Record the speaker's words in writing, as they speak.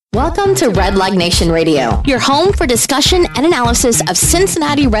Welcome to Red Leg Nation Radio, your home for discussion and analysis of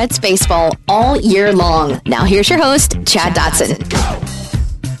Cincinnati Reds baseball all year long. Now here's your host, Chad Dotson.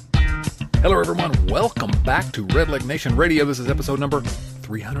 Hello everyone, welcome back to Red Leg Nation Radio. This is episode number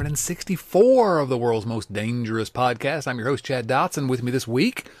 364 of the world's most dangerous podcast. I'm your host, Chad Dotson. With me this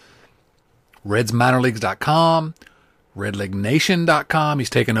week, RedsMinorLeagues.com, RedLegNation.com. He's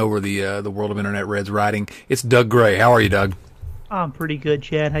taken over the world of internet Reds writing. It's Doug Gray. How are you, Doug? I'm pretty good,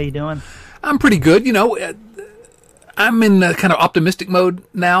 Chad. How you doing? I'm pretty good. You know, I'm in kind of optimistic mode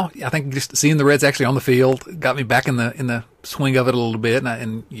now. I think just seeing the Reds actually on the field got me back in the swing of it a little bit.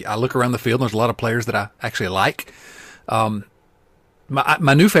 And I look around the field, and there's a lot of players that I actually like.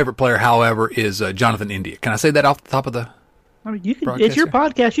 My new favorite player, however, is Jonathan India. Can I say that off the top of the? I mean, you can. It's your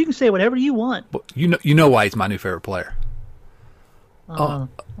podcast. You can say whatever you want. Well, you know why he's my new favorite player. I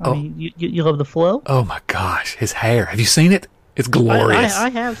mean, you love the flow. Oh my gosh, his hair! Have you seen it? It's glorious. I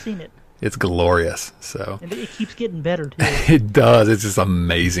have seen it. It's glorious. So and it keeps getting better too. It does. It's just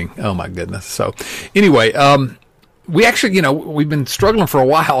amazing. Oh my goodness. So anyway, we actually, we've been struggling for a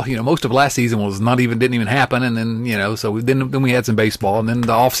while. Most of last season didn't even happen, and then so then we had some baseball, and then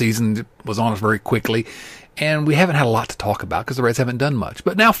the off season was on us very quickly, and we haven't had a lot to talk about because the Reds haven't done much.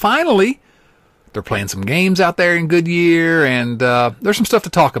 But now finally, they're playing some games out there in Goodyear, and there's some stuff to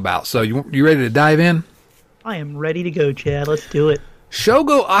talk about. So you ready to dive in? I am ready to go, Chad. Let's do it.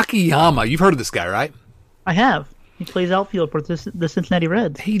 Shogo Akiyama. You've heard of this guy, right? I have. He plays outfield for the Cincinnati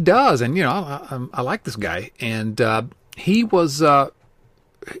Reds. He does, and I like this guy. And he left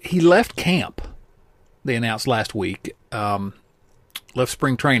camp. They announced last week. Left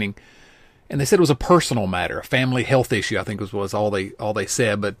spring training, and they said it was a personal matter, a family health issue. I think was all they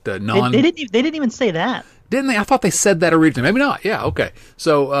said, but They didn't even say that, didn't they? I thought they said that originally. Maybe not. Yeah. Okay.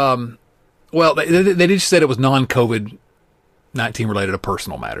 So. Well, they just said it was non-COVID-19 related, a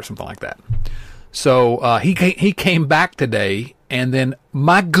personal matter, something like that. So he came back today, and then,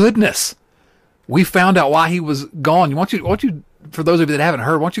 my goodness, we found out why he was gone. Why don't you, for those of you that haven't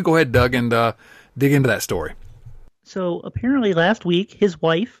heard, why don't you go ahead, Doug, and dig into that story? So apparently last week, his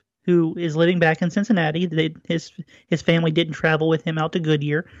wife, who is living back in Cincinnati, his family didn't travel with him out to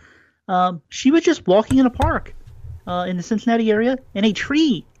Goodyear. She was just walking in a park in the Cincinnati area, and a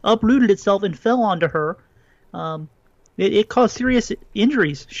tree uprooted itself and fell onto her. It caused serious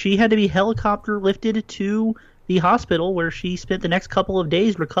injuries. She had to be helicopter lifted to the hospital where she spent the next couple of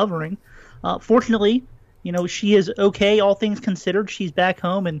days recovering. Fortunately, she is okay, all things considered. She's back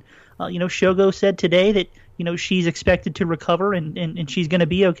home, and Shogo said today that she's expected to recover and she's going to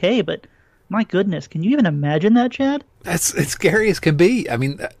be okay. But my goodness, can you even imagine that, Chad? That's as scary as can be. I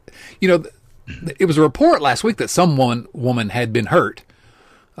mean, it was a report last week that some woman had been hurt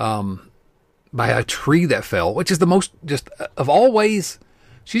by a tree that fell, which is the most, just of all ways,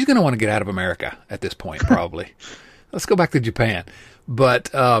 she's going to want to get out of America at this point, probably. Let's go back to Japan. But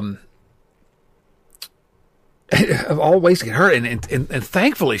of all ways to get hurt, and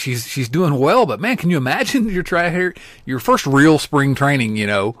thankfully she's doing well. But man, can you imagine you're trying your first real spring training,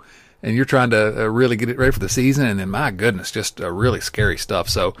 and you're trying to really get it ready for the season, and then my goodness, just really scary stuff.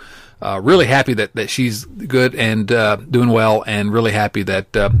 So really happy that she's good and doing well, and really happy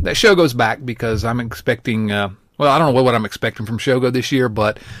that Shogo's back, because I'm expecting, I don't know what I'm expecting from Shogo this year,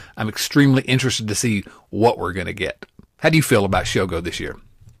 but I'm extremely interested to see what we're going to get. How do you feel about Shogo this year?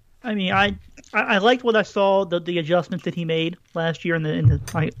 I mean, I liked what I saw, the adjustments that he made last year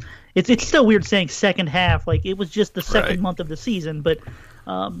it's still weird saying second half, like it was just the second month of the season, but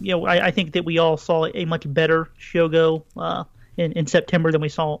I think that we all saw a much better Shogo in September than we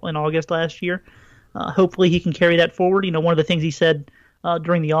saw in August last year. Hopefully he can carry that forward. One of the things he said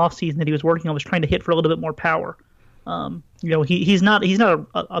during the offseason that he was working on was trying to hit for a little bit more power. He's not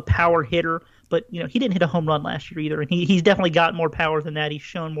a power hitter, but he didn't hit a home run last year either, and he's definitely got more power than that. He's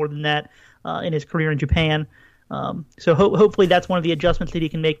shown more than that in his career in Japan. So hopefully that's one of the adjustments that he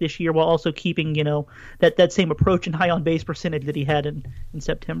can make this year, while also keeping that same approach and high on base percentage that he had in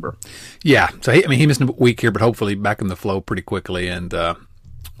September. Yeah, so he missed a week here, but hopefully back in the flow pretty quickly, and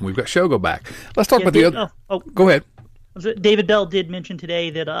we've got Shogo back. Let's talk about the other. Go ahead. David Bell did mention today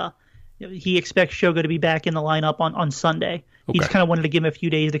that he expects Shogo to be back in the lineup on Sunday. Okay. He just kind of wanted to give him a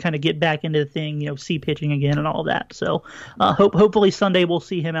few days to kind of get back into the thing, see pitching again and all that. So hopefully Sunday we'll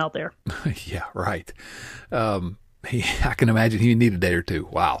see him out there. Yeah, right. I can imagine he need a day or two.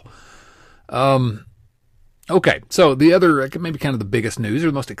 Wow. Okay, so the other, maybe kind of the biggest news, or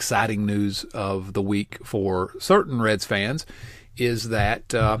the most exciting news of the week for certain Reds fans, is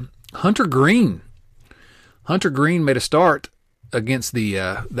that Hunter Greene made a start against the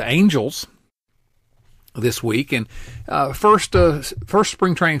Angels this week, and first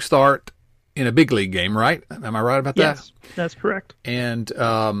spring training start in a big league game, right? Am I right about that? Yes, that's correct. And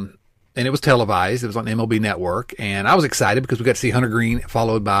it was televised. It was on MLB Network, and I was excited because we got to see Hunter Green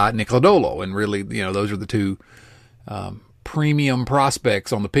followed by Nick Lodolo, and really, those are the two premium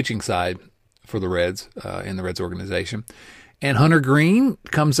prospects on the pitching side for the Reds in the Reds organization. And Hunter Green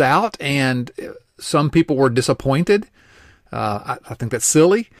comes out, and some people were disappointed. I think that's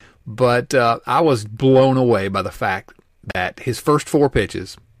silly, but I was blown away by the fact that his first 4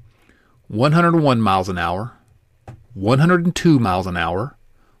 pitches, 101 miles an hour, 102 miles an hour,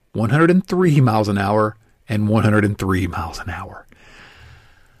 103 miles an hour, and 103 miles an hour.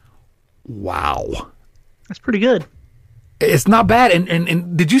 Wow. That's pretty good. It's not bad.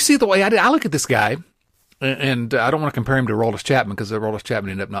 And did you see the way I did? I look at this guy, and I don't want to compare him to Aroldis Chapman because Aroldis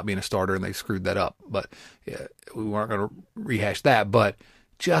Chapman ended up not being a starter, and they screwed that up. But yeah, we weren't going to rehash that. But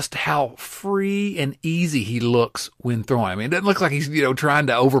just how free and easy he looks when throwing. I mean, it doesn't look like he's trying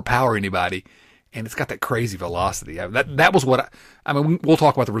to overpower anybody, and it's got that crazy velocity. That was what I mean. We'll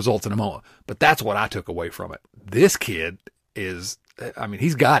talk about the results in a moment, but that's what I took away from it. This kid is, I mean,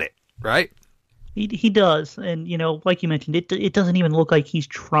 he's got it right. He does, and like you mentioned, it doesn't even look like he's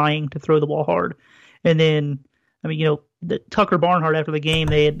trying to throw the ball hard. And then, I mean, Tucker Barnhart after the game,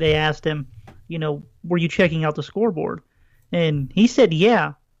 they asked him, were you checking out the scoreboard? And he said,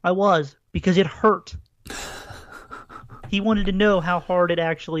 yeah, I was, because it hurt. He wanted to know how hard it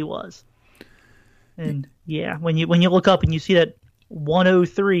actually was. And yeah, when you look up and you see that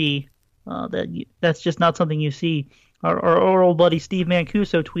 103, that's just not something you see. Our old buddy Steve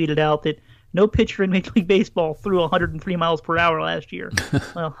Mancuso tweeted out that no pitcher in Major League Baseball threw 103 miles per hour last year.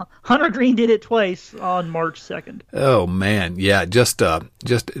 Well, Hunter Green did it twice on March 2nd. Oh man, yeah, just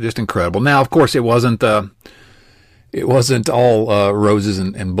incredible. Now, of course, it wasn't all roses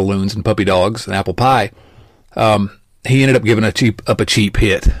and balloons and puppy dogs and apple pie. He ended up giving a cheap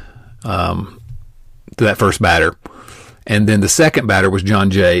hit to that first batter. And then the second batter was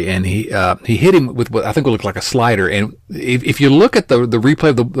John Jay, and he hit him with what I think would look like a slider. And if you look at the replay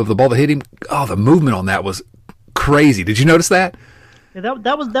of the ball that hit him, the movement on that was crazy. Did you notice that? Yeah,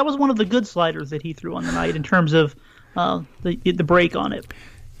 that was one of the good sliders that he threw on the night in terms of the break on it.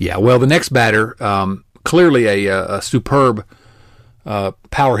 Yeah, well, the next batter, clearly a superb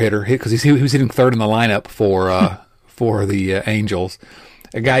power hitter, because he was hitting third in the lineup for the Angels.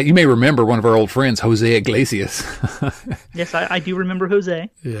 A guy you may remember, one of our old friends, Jose Iglesias. Yes, I do remember Jose.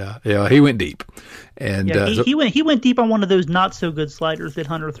 Yeah, he went deep, and he went deep on one of those not so good sliders that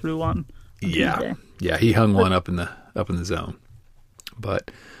Hunter threw on Tuesday. Yeah, he hung one up in the zone,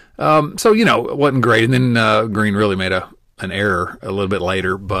 but it wasn't great. And then Green really made an error a little bit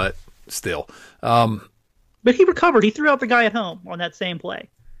later, but still. But he recovered. He threw out the guy at home on that same play,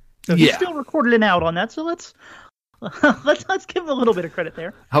 so he still recorded an out on that. So let's give him a little bit of credit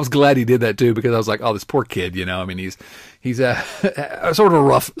there. I was glad he did that too, because I was like, oh, this poor kid, I mean, he's a sort of a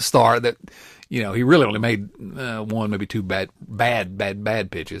rough start that, he really only made one, maybe two bad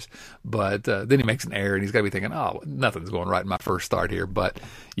pitches, but then he makes an error and he's got to be thinking, oh, nothing's going right in my first start here. But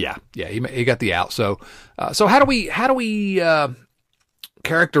yeah, he got the out. So how do we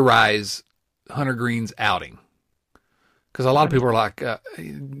characterize Hunter Green's outing? Because a lot of people are like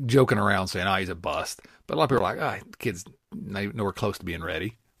joking around saying, oh, he's a bust. But a lot of people are like, oh, the kid's nowhere close to being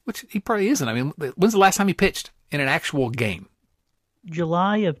ready, which he probably isn't. I mean, when's the last time he pitched in an actual game?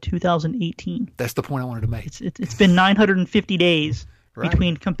 July of 2018. That's the point I wanted to make. It's been 950 days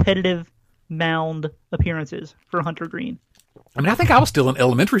between competitive mound appearances for Hunter Green. I mean, I think I was still in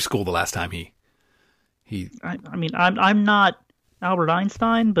elementary school the last time he. I mean, I'm not Albert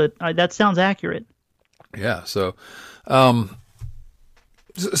Einstein, but that sounds accurate. Yeah. So.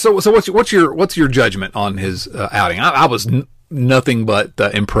 So what's your judgment on his outing? I was nothing but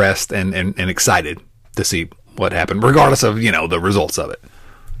impressed and excited to see what happened, regardless of the results of it.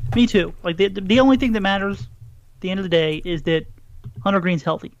 Me too. Like the only thing that matters at the end of the day is that Hunter Green's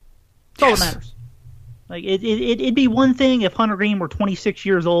healthy. That's all that matters. Like it'd be one thing if Hunter Green were 26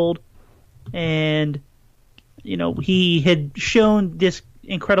 years old, and he had shown this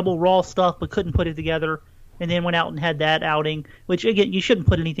incredible raw stuff but couldn't put it together. And then went out and had that outing, which, again, you shouldn't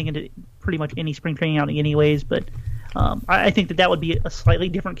put anything into pretty much any spring training outing anyways. But I think that would be a slightly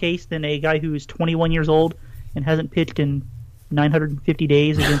different case than a guy who's 21 years old and hasn't pitched in 950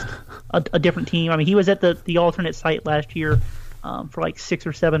 days against a different team. I mean, he was at the alternate site last year for like 6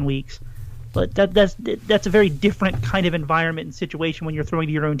 or 7 weeks. But that's a very different kind of environment and situation when you're throwing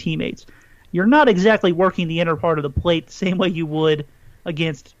to your own teammates. You're not exactly working the inner part of the plate the same way you would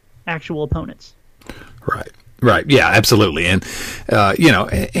against actual opponents. Right. Right. Yeah, absolutely. And,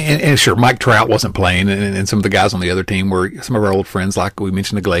 and sure, Mike Trout wasn't playing, and some of the guys on the other team were some of our old friends, like we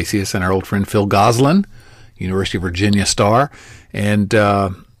mentioned Iglesias and our old friend Phil Goslin, University of Virginia star, and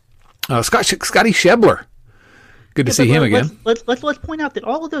Scotty Schebler. Good to see him again. Let's point out that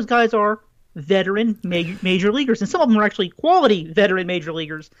all of those guys are veteran major leaguers, and some of them are actually quality veteran major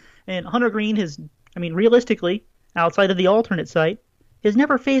leaguers. And Hunter Greene realistically, outside of the alternate site, has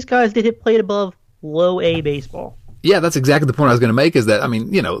never faced guys that have played above low A baseball. Yeah, that's exactly the point I was going to make. Is that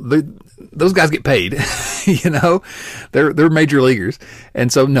those guys get paid. They're major leaguers,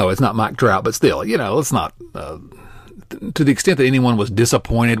 and so no, it's not Mike Trout, but still, it's not to the extent that anyone was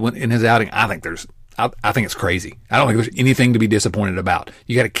disappointed in his outing. I think it's crazy. I don't think there's anything to be disappointed about.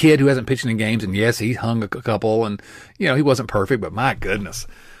 You got a kid who hasn't pitched in games, and yes, he hung a couple, and he wasn't perfect, but my goodness,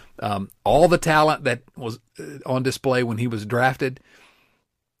 all the talent that was on display when he was drafted,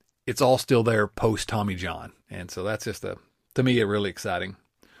 it's all still there post Tommy John. And so that's just to me, a really exciting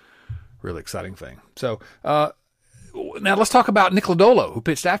thing. So, now let's talk about Nick Lodolo, who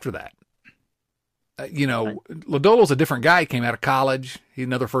pitched after that. Lodolo's a different guy. He came out of college. He's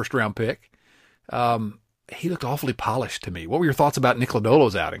another first round pick. He looked awfully polished to me. What were your thoughts about Nick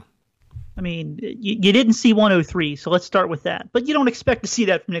Lodolo's outing? I mean, you didn't see 103, so let's start with that. But you don't expect to see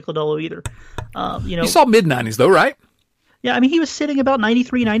that from Nick Lodolo either. You saw mid-90s though, right? Yeah, he was sitting about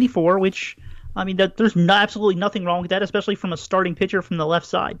 93, 94, which, there's absolutely nothing wrong with that, especially from a starting pitcher from the left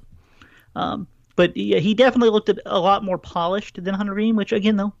side. But he definitely looked a lot more polished than Hunter Greene, which,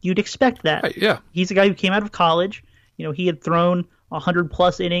 again, though, you'd expect that. Right, yeah. He's a guy who came out of college. He had thrown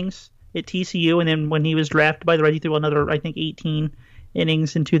 100-plus innings at TCU, and then when he was drafted by the Reds, he threw another, 18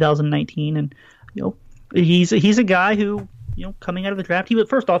 innings in 2019. And, he's a guy who, coming out of the draft, he was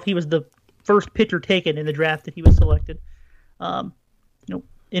the first pitcher taken in the draft that he was selected.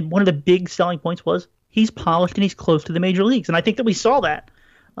 And one of the big selling points was he's polished and he's close to the major leagues. And I think that we saw that.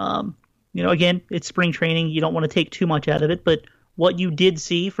 Again, it's spring training. You don't want to take too much out of it. But what you did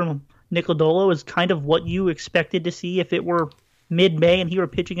see from Nick Lodolo is kind of what you expected to see if it were mid-May and he were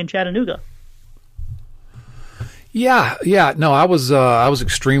pitching in Chattanooga. Yeah. No, I was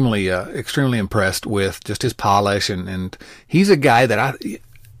extremely impressed with just his polish, and he's a guy that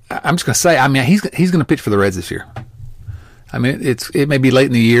I'm just going to say, he's going to pitch for the Reds this year. It may be late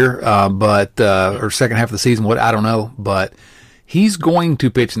in the year, but or second half of the season. I don't know, but he's going to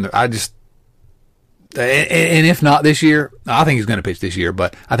pitch and if not this year, I think he's going to pitch this year.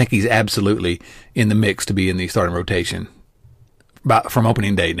 But I think he's absolutely in the mix to be in the starting rotation from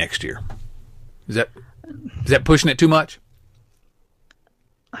opening day next year. Is that pushing it too much?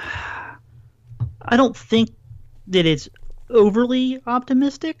 I don't think that it's overly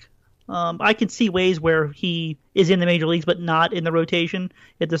optimistic. I can see ways where he is in the major leagues but not in the rotation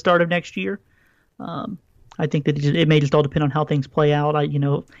at the start of next year. I think that it may just all depend on how things play out.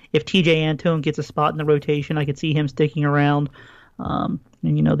 If TJ Antone gets a spot in the rotation, I could see him sticking around.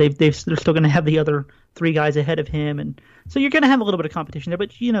 They're still going to have the other three guys ahead of him, and so you're going to have a little bit of competition there.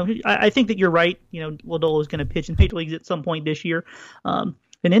 But I think that you're right. Lodolo is going to pitch in major leagues at some point this year. An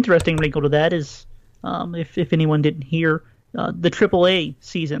interesting wrinkle to that is, if anyone didn't hear, the AAA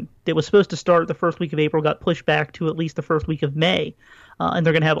season that was supposed to start the first week of April got pushed back to at least the first week of May, and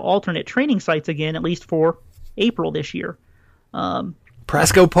they're going to have alternate training sites again, at least for April this year.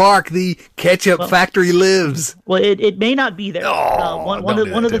 Prasco Park, the ketchup factory lives. Well, it may not be there.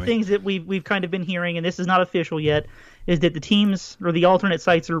 One of the me. things that we've kind of been hearing, and this is not official yet, is that the teams or the alternate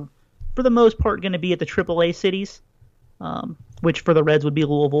sites are, for the most part, going to be at the AAA cities, which for the Reds would be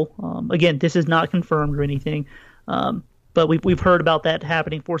Louisville. Again, this is not confirmed or anything, but we've heard about that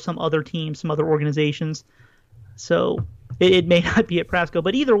happening for some other teams, some other organizations. So it may not be at Prasco,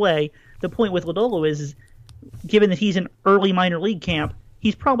 but either way, the point with Lodolo is given that he's in early minor league camp,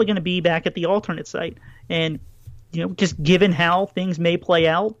 he's probably going to be back at the alternate site. And, just given how things may play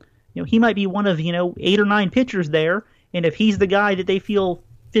out, he might be one of, 8 or 9 pitchers there. And if he's the guy that they feel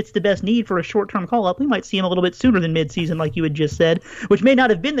fits the best need for a short-term call-up, we might see him a little bit sooner than midseason, like you had just said, which may not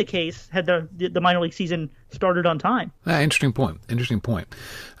have been the case had the minor league season started on time. Interesting point.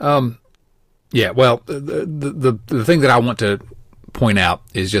 Yeah, well, the thing that I want to point out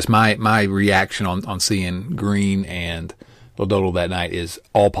is just my reaction on seeing Greene and Lodolo that night is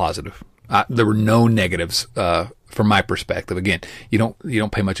all positive. There were no negatives from my perspective. Again, you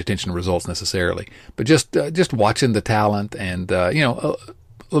don't pay much attention to results necessarily, but just watching the talent and Lodolo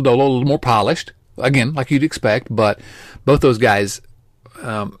a little more polished, again, like you'd expect, but both those guys,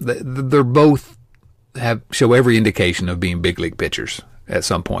 they're both show every indication of being big league pitchers at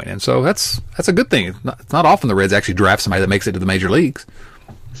some point, and so that's a good thing. It's not often the Reds actually draft somebody that makes it to the major leagues.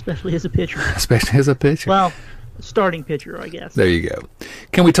 especially as a pitcher. Especially as a pitcher. Well, starting pitcher, I guess. There you go.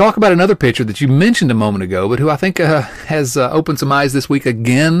 Can we talk about another pitcher that you mentioned a moment ago, but who I think has opened some eyes this week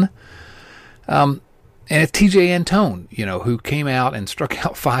again? And it's T.J. Antone, who came out and struck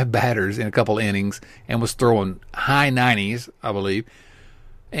out 5 batters in a couple innings and was throwing high 90s, I believe.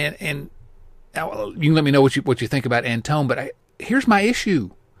 And you can let me know what you think about Antone, but here's my issue.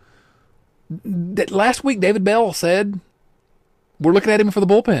 That last week, David Bell said we're looking at him for the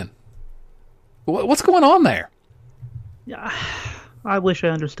bullpen. What's going on there? Yeah, I wish I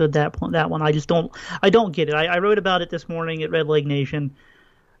understood that one. I just don't. I don't get it. I wrote about it this morning at Red Leg Nation.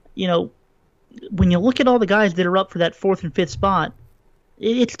 When you look at all the guys that are up for that 4th and 5th spot,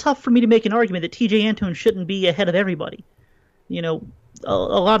 it's tough for me to make an argument that T.J. Antone shouldn't be ahead of everybody. A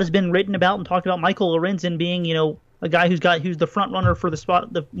lot has been written about and talked about Michael Lorenzen being, a guy who's the front runner for the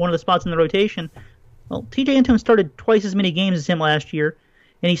spot, one of the spots in the rotation. Well, T.J. Antone started twice as many games as him last year,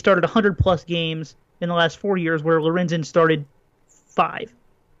 and he started 100+ games in the last 4 years, where Lorenzen started 5.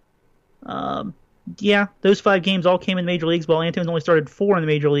 Those 5 games all came in the major leagues, while Antone's only started 4 in the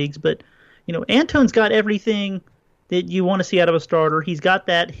major leagues. But Antone's got everything that you want to see out of a starter. He's got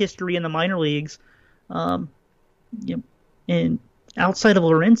that history in the minor leagues, and outside of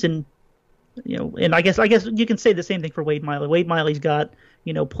Lorenzen, and I guess you can say the same thing for Wade Miley. Wade Miley's got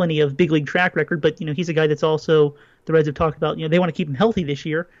plenty of big league track record, but he's a guy that's also, the Reds have talked about, they want to keep him healthy this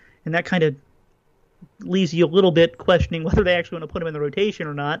year, and that kind of leaves you a little bit questioning whether they actually want to put him in the rotation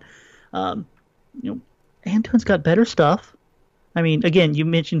or not. Antone's got better stuff. I mean, again, you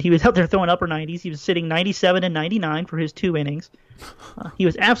mentioned he was out there throwing upper 90s. He was sitting 97 and 99 for his 2 innings. He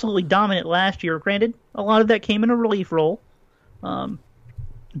was absolutely dominant last year. Granted, a lot of that came in a relief role.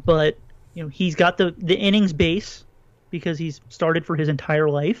 But he's got the innings base because he's started for his entire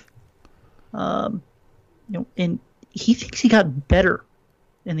life. And he thinks he got better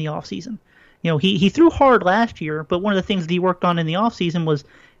in the offseason. He threw hard last year, but one of the things that he worked on in the offseason was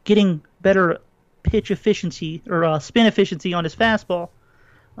getting better pitch efficiency or spin efficiency on his fastball.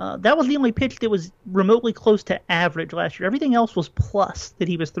 That was the only pitch that was remotely close to average last year. Everything else was plus that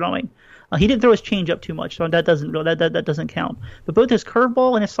he was throwing. He didn't throw his changeup too much, so that doesn't count. But both his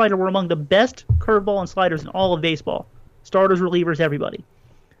curveball and his slider were among the best curveball and sliders in all of baseball. Starters, relievers, everybody.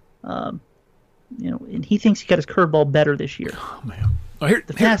 And he thinks he got his curveball better this year. Oh man,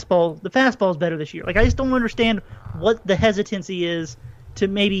 the fastball is better this year. Like, I just don't understand what the hesitancy is to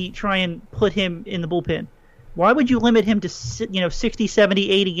maybe try and put him in the bullpen. Why would you limit him to 60,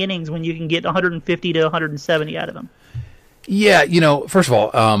 70, 80 innings when you can get 150 to 170 out of him? Yeah, first of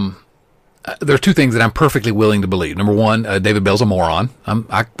all, there are 2 things that I'm perfectly willing to believe. Number one, David Bell's a moron.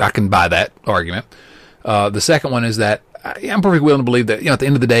 I can buy that argument. The second one is that I'm perfectly willing to believe that at the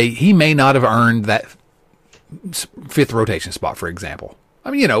end of the day, he may not have earned that 5th rotation spot, for example. I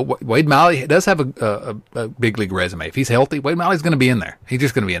mean, Wade Miley does have a big league resume. If he's healthy, Wade Miley's going to be in there. He's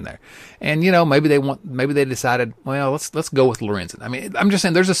just going to be in there. And maybe they decided, well, let's go with Lorenzen. I mean, I'm just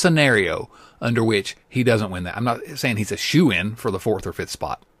saying there's a scenario under which he doesn't win that. I'm not saying he's a shoe-in for the 4th or 5th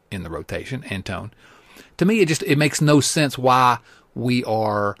spot in the rotation, Antone. To me, it makes no sense why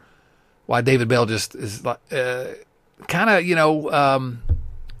David Bell just is kind of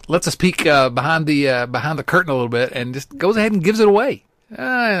lets us peek behind the curtain a little bit and just goes ahead and gives it away.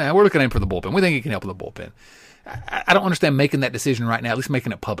 We're looking at him for the bullpen. We think he can help with the bullpen. I don't understand making that decision right now, at least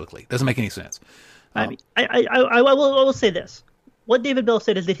making it publicly. Doesn't make any sense. I will say this. What David Bell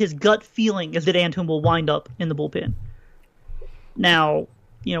said is that his gut feeling is that Antone will wind up in the bullpen. Now,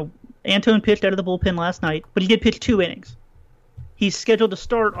 Antone pitched out of the bullpen last night, but he did pitch 2 innings. He's scheduled to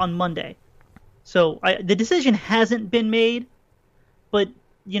start on Monday. So the decision hasn't been made, but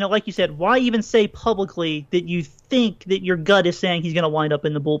like you said, why even say publicly that you think that your gut is saying he's going to wind up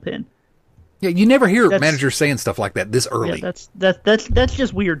in the bullpen? Yeah, you never hear managers saying stuff like that this early. Yeah, that's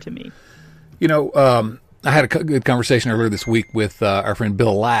just weird to me. I had a good conversation earlier this week with our friend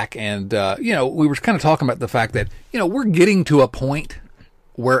Bill Lack, and we were kind of talking about the fact that we're getting to a point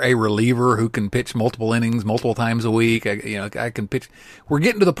where a reliever who can pitch multiple innings multiple times a week, I can pitch. We're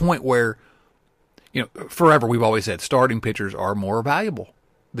getting to the point where forever we've always said starting pitchers are more valuable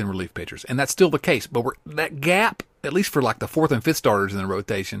than relief pitchers, and that's still the case. But that gap, at least for like the 4th and 5th starters in the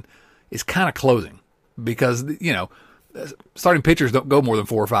rotation, is kind of closing because starting pitchers don't go more than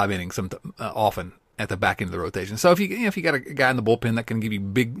 4 or 5 innings often at the back end of the rotation. So if you got a guy in the bullpen that can give you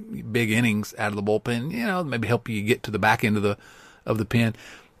big innings out of the bullpen, maybe help you get to the back end of the pen.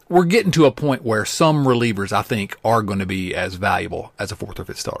 We're getting to a point where some relievers, I think, are going to be as valuable as a 4th or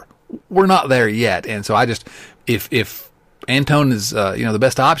 5th starter. We're not there yet, and so if Antone is the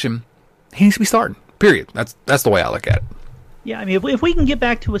best option, he needs to be starting. Period. That's the way I look at it. Yeah, I mean, if we can get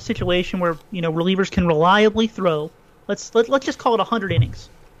back to a situation where relievers can reliably throw, let's just call it 100 innings,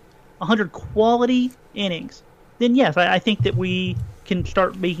 100 quality innings, then yes, I think that we can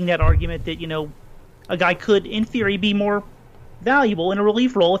start making that argument that a guy could, in theory, be more valuable in a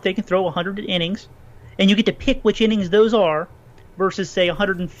relief role if they can throw 100 innings, and you get to pick which innings those are, versus say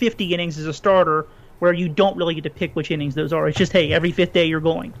 150 innings as a starter, where you don't really get to pick which innings those are. It's just, hey, every fifth day you're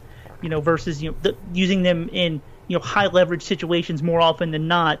going, versus using them in high leverage situations more often than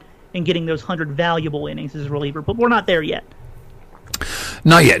not, and getting those 100 valuable innings as a reliever. But we're not there yet.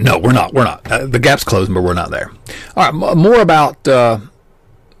 Not yet. No, we're not. The gap's closing, but we're not there. All right, more about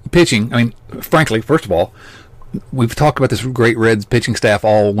pitching. I mean, frankly, first of all, we've talked about this great Reds pitching staff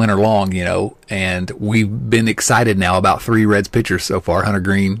all winter long, and we've been excited now about 3 Reds pitchers so far: Hunter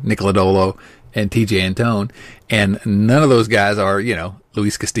Green, Nick Lodolo, and TJ Antone. And none of those guys are,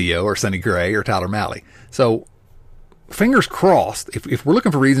 Luis Castillo or Sonny Gray or Tyler Mahle. So, fingers crossed. If we're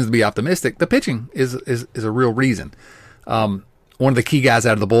looking for reasons to be optimistic, the pitching is a real reason. One of the key guys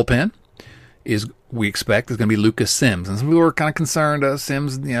out of the bullpen we expect is going to be Lucas Sims, and some people were kind of concerned.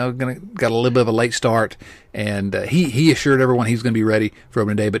 Sims, got a little bit of a late start, and he assured everyone he's going to be ready for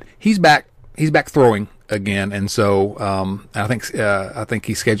opening day. But he's back. He's back throwing again, and so I think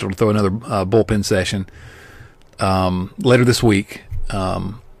he's scheduled to throw another bullpen session later this week.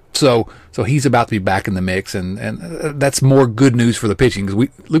 So he's about to be back in the mix, and that's more good news for the pitching, because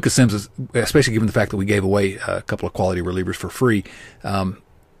Lucas Sims is, especially given the fact that we gave away a couple of quality relievers for free,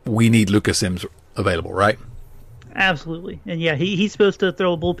 we need Lucas Sims available, right? Absolutely. And yeah, he's supposed to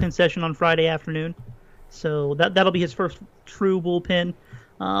throw a bullpen session on Friday afternoon, so that'll be his first true bullpen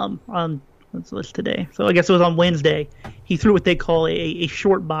on what's today. So I guess it was on Wednesday. He threw what they call a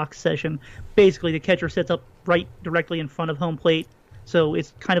short box session. Basically, the catcher sits up right directly in front of home plate. So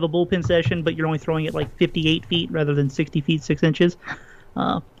it's kind of a bullpen session, but you're only throwing it like 58 feet rather than 60 feet, 6 inches.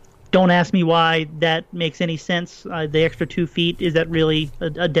 Don't ask me why that makes any sense. The extra 2 feet, is that really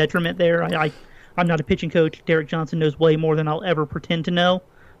a detriment there? I'm not a pitching coach. Derek Johnson knows way more than I'll ever pretend to know,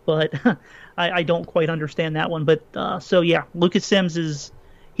 but I don't quite understand that one. But so yeah, Lucas Sims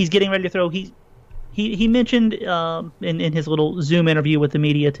he's getting ready to throw. He mentioned in his little Zoom interview with the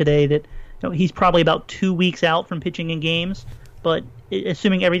media today that he's probably about 2 weeks out from pitching in games. But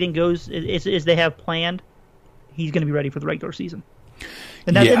assuming everything goes as they have planned, he's going to be ready for the regular season,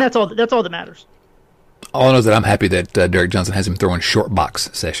 and that's all. That's all that matters. All I know is that I'm happy that Derek Johnson has him throwing short box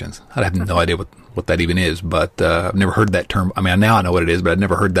sessions. I have no idea what that even is, but I've never heard that term. I mean, now I know what it is, but I've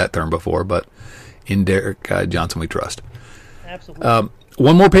never heard that term before. But in Derek Johnson, we trust. Absolutely.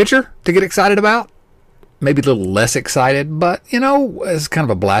 One more pitcher to get excited about. Maybe a little less excited, but it's kind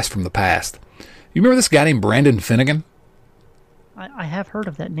of a blast from the past. You remember this guy named Brandon Finnegan? I have heard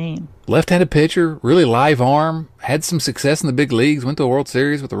of that name. Left-handed pitcher, really live arm, had some success in the big leagues, went to a World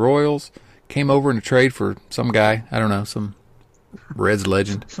Series with the Royals, came over in a trade for some guy, I don't know, some Reds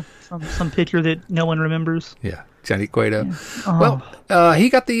legend. Some pitcher that no one remembers. Yeah, Johnny Cueto. Yeah. Oh. Well, he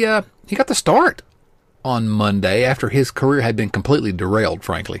got the start on Monday after his career had been completely derailed,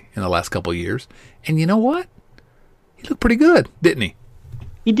 frankly, in the last couple of years. And you know what? He looked pretty good, didn't he?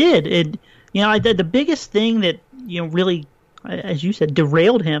 He did. The biggest thing that really, as you said,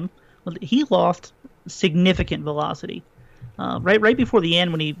 derailed him, he lost significant velocity. Right before the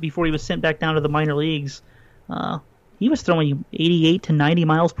end, before he was sent back down to the minor leagues, he was throwing 88 to 90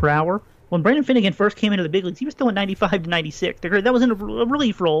 miles per hour. When Brandon Finnegan first came into the big leagues, he was throwing 95 to 96. That was in a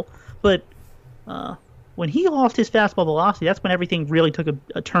relief role, but when he lost his fastball velocity, that's when everything really took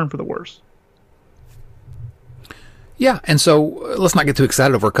a turn for the worse. Yeah, and so let's not get too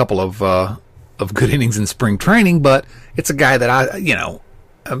excited over a couple of good innings in spring training, but it's a guy that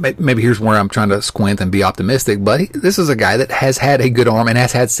maybe here's where I'm trying to squint and be optimistic, but this is a guy that has had a good arm and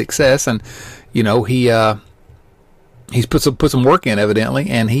has had success, and he's put some work in evidently,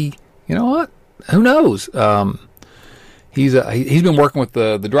 and he, what, who knows? He's been working with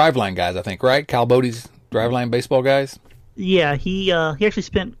the Driveline guys, I think, right? Cal Bodie's Driveline baseball guys. Yeah, he actually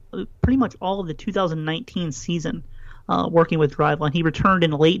spent pretty much all of the 2019 season working with Driveline. He returned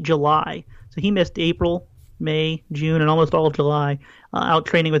in late July, so he missed April, May, June, and almost all of July out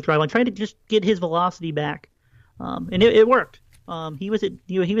training with Driveline, trying to just get his velocity back, and it worked. He was at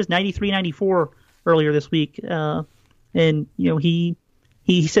he was 93, 94 earlier this week, and he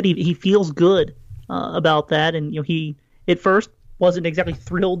said he feels good about that, and he at first wasn't exactly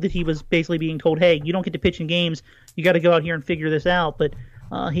thrilled that he was basically being told, hey, you don't get to pitch in games, you got to go out here and figure this out. But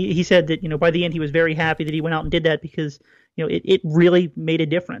he said that by the end he was very happy that he went out and did that, because it really made a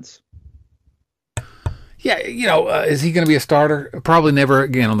difference. Yeah, is he going to be a starter? Probably never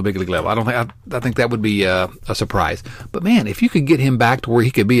again on the big league level. I think that would be a surprise. But man, if you could get him back to where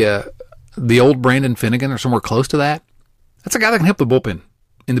he could be the old Brandon Finnegan or somewhere close to that, that's a guy that can help the bullpen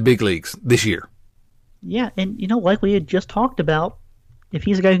in the big leagues this year. Yeah, and like we had just talked about, if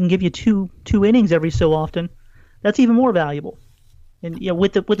he's a guy who can give you two innings every so often, that's even more valuable. And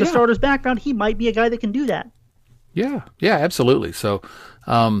with the starter's background, he might be a guy that can do that. Yeah, absolutely. So,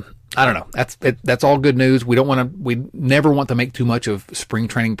 I don't know. That's all good news. We never want to make too much of spring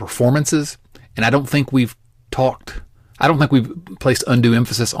training performances, and I don't think we've placed undue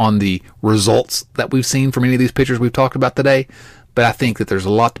emphasis on the results that we've seen from any of these pitchers we've talked about today. But I think that there's a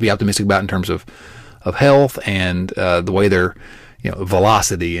lot to be optimistic about in terms of health and the way they're,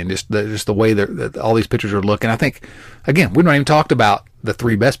 velocity and just the way that all these pitchers are looking. I think, again, we've not even talked about the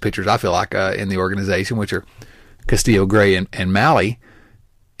three best pitchers, I feel like, in the organization, which are Castillo, Gray, and Mahle.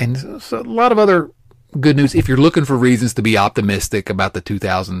 And so a lot of other good news if you're looking for reasons to be optimistic about the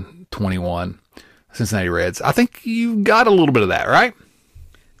 2021 Cincinnati Reds. I think you got a little bit of that, right?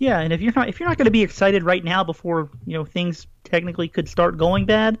 Yeah, and if you're not going to be excited right now before things technically could start going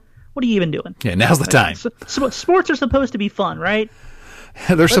bad, what are you even doing? Yeah, now's the time. Sports are supposed to be fun, right?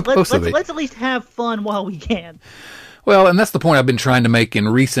 They're supposed to be. Let's at least have fun while we can. Well, and that's the point I've been trying to make in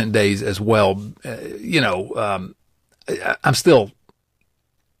recent days as well. I'm still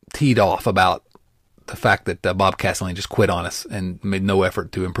teed off about the fact that Bob Castellini just quit on us and made no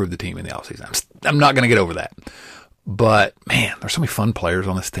effort to improve the team in the offseason. I'm not going to get over that. But, man, there's so many fun players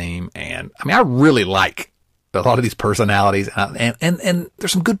on this team. And, I really like a lot of these personalities. And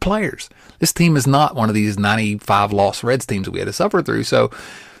there's some good players. This team is not one of these 95-loss Reds teams that we had to suffer through. So,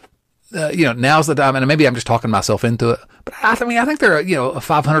 now's the time. And maybe I'm just talking myself into it. But, I think they're, a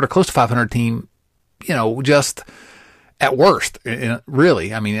 500 or close to 500 team, just at worst,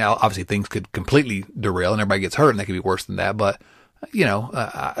 really. Obviously things could completely derail and everybody gets hurt and they could be worse than that. But,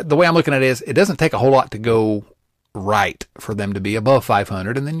 the way I'm looking at it is it doesn't take a whole lot to go right for them to be above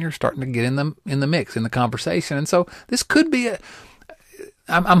 500. And then you're starting to get in the mix, in the conversation. And so this could be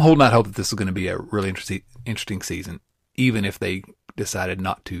I'm holding out hope that this is going to be a really interesting season, even if they decided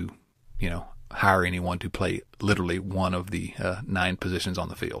not to, hire anyone to play literally one of the 9 positions on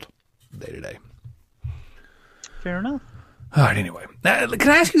the field day to day. Fair enough. All right, anyway. Now, can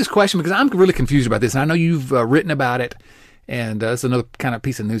I ask you this question? Because I'm really confused about this, and I know you've written about it, and it's another kind of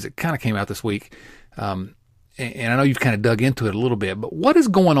piece of news that kind of came out this week. And I know you've kind of dug into it a little bit, but what is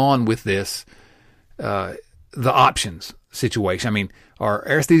going on with this, the options situation? Are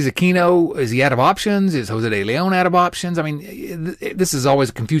Aristides Aquino, is he out of options? Is Jose de Leon out of options? This is always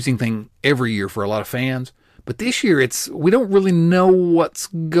a confusing thing every year for a lot of fans. But this year, we don't really know what's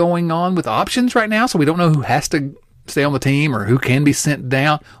going on with options right now, so we don't know who has to stay on the team or who can be sent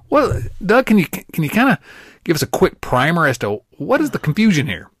down. Well, Doug, can you kind of give us a quick primer as to what is the confusion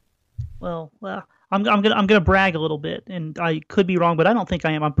here? Well, I'm gonna brag a little bit, and I could be wrong, but I don't think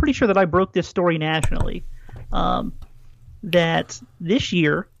I am. I'm pretty sure that I broke this story nationally. That this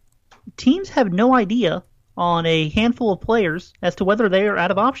year, teams have no idea on a handful of players as to whether they are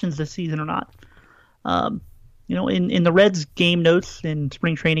out of options this season or not. In the Reds game notes and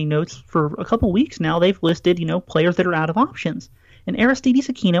spring training notes for a couple weeks now, they've listed, players that are out of options. And Aristides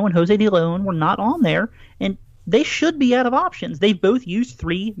Aquino and Jose de Leon were not on there, and they should be out of options. They've both used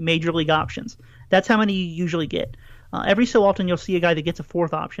 3 major league options. That's how many you usually get. Every so often you'll see a guy that gets a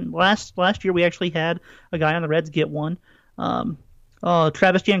 4th option. Last year we actually had a guy on the Reds get one.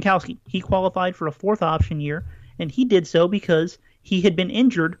 Travis Jankowski. He qualified for a 4th option year, and he did so because he had been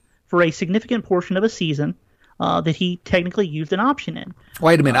injured for a significant portion of a season that he technically used an option in.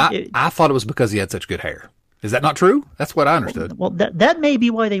 Wait a minute. I thought it was because he had such good hair. Is that not true? That's what I understood. Well, that may be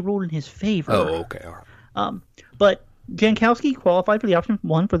why they ruled in his favor. Oh, okay. All right. But Jankowski qualified for the option,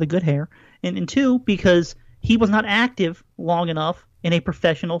 1, for the good hair, and 2, because he was not active long enough in a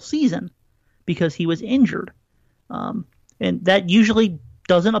professional season because he was injured. And that usually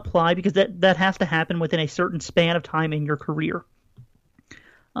doesn't apply because that has to happen within a certain span of time in your career.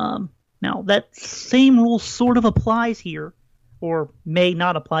 Now, that same rule sort of applies here, or may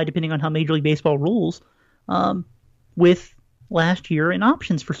not apply depending on how Major League Baseball rules, with last year in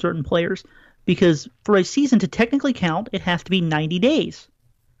options for certain players. Because for a season to technically count, it has to be 90 days.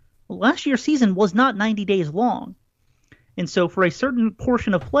 Well, last year's season was not 90 days long. And so for a certain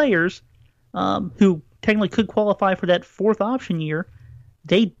portion of players who technically could qualify for that 4th option year,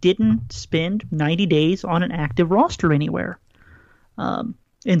 they didn't spend 90 days on an active roster anywhere.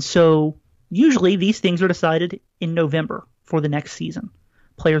 And so usually these things are decided in November for the next season,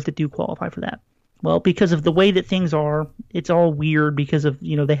 players that do qualify for that. Well, because of the way that things are, it's all weird because of,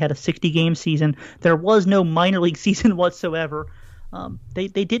 they had a 60-game season. There was no minor league season whatsoever. They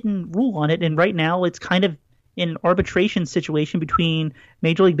didn't rule on it, and right now it's kind of an arbitration situation between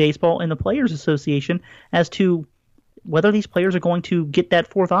Major League Baseball and the Players Association as to whether these players are going to get that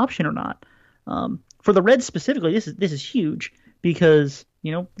fourth option or not. For the Reds specifically, this is huge because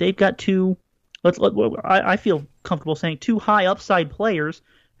they've got two. I feel comfortable saying two high upside players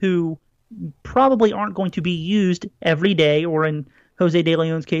who probably aren't going to be used every day, or in Jose De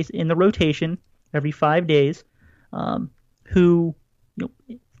Leon's case, in the rotation every 5 days. Who,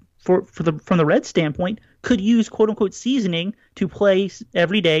 from the Reds' standpoint, could use quote unquote seasoning to play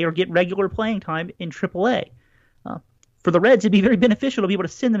every day or get regular playing time in AAA. For the Reds, it'd be very beneficial to be able to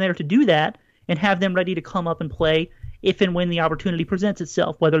send them there to do that and have them ready to come up and play if and when the opportunity presents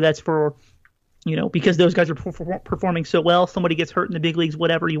itself, whether that's for, because those guys are performing so well, somebody gets hurt in the big leagues,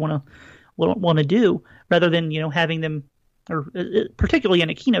 whatever you want to do, rather than, having them, or particularly in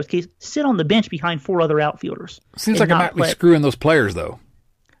Aquino's case, sit on the bench behind four other outfielders. Seems like I might be screwing those players, though.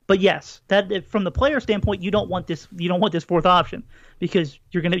 But yes, that from the player standpoint, you don't want this fourth option because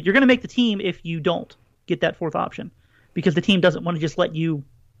you're gonna make the team if you don't get that fourth option, because the team doesn't want to just let you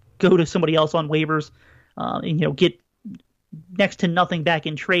go to somebody else on waivers and get next to nothing back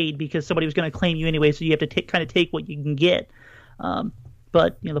in trade because somebody was going to claim you anyway, so you have to take what you can get.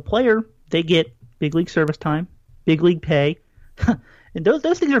 But the player, they get big league service time, big league pay, and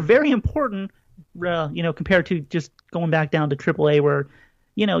those things are very important. Compared to just going back down to AAA where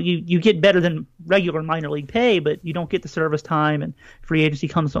you get better than regular minor league pay, but you don't get the service time, and free agency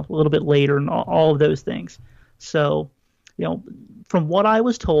comes a little bit later, and all of those things. So, from what I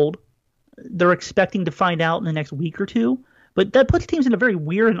was told, they're expecting to find out in the next week or two. But that puts teams in a very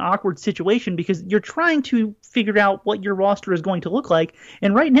weird and awkward situation because you're trying to figure out what your roster is going to look like.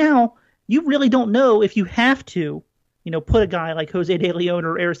 And right now, you really don't know if you have to, put a guy like Jose De Leon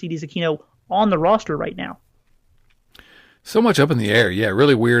or Aristides Aquino on the roster right now. So much up in the air. Yeah,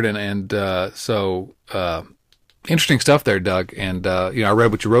 really weird. And interesting stuff there, Doug. And, I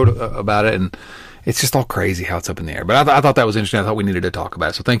read what you wrote about it, and it's just all crazy how it's up in the air. But I thought that was interesting. I thought we needed to talk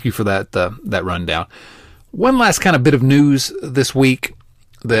about it. So thank you for that rundown. One last kind of bit of news this week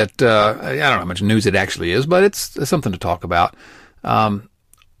that I don't know how much news it actually is, but it's something to talk about.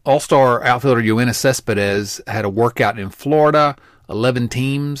 All-star outfielder Yoenis Cespedes had a workout in Florida. 11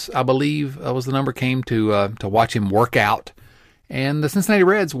 teams, I believe, was the number, came to watch him work out. And the Cincinnati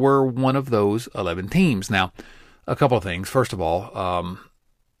Reds were one of those 11 teams. Now, a couple of things. First of all,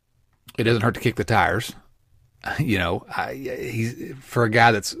 it doesn't hurt to kick the tires. He's for a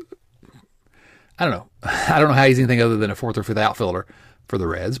guy that's, I don't know how he's anything other than a fourth or fifth outfielder for the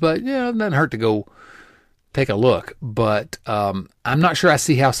Reds, but it doesn't hurt to go take a look. But I'm not sure I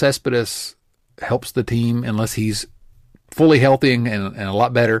see how Cespedes helps the team unless he's fully healthy and a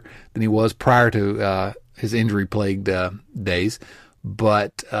lot better than he was prior to his injury-plagued days.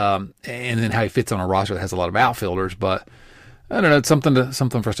 But and then how he fits on a roster that has a lot of outfielders. But I don't know, it's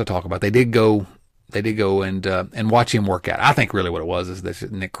something for us to talk about. They did go and watch him work out. I think really what it was is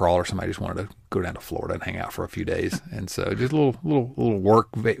that Nick Krall or somebody just wanted to go down to Florida and hang out for a few days, and so just a little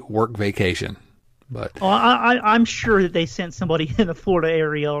work vacation. But I'm sure that they sent somebody in the Florida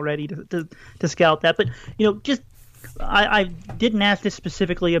area already to scout that. But I didn't ask this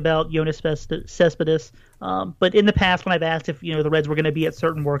specifically about Yoenis Cespedes, but in the past when I've asked if the Reds were going to be at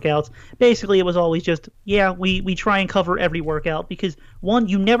certain workouts, basically it was always just we try and cover every workout because one,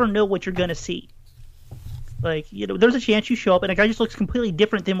 you never know what you're going to see. Like, there's a chance you show up and a guy just looks completely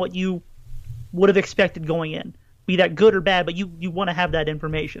different than what you would have expected going in, be that good or bad, but you want to have that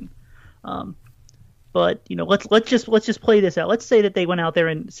information. But let's just play this out. Let's say that they went out there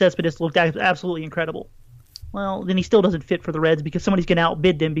and Cespedes looked absolutely incredible. Well, then he still doesn't fit for the Reds because somebody's going to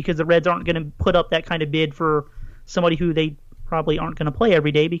outbid them because the Reds aren't going to put up that kind of bid for somebody who they probably aren't going to play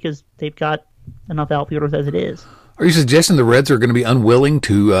every day because they've got enough outfielders as it is. Are you suggesting the Reds are going to be unwilling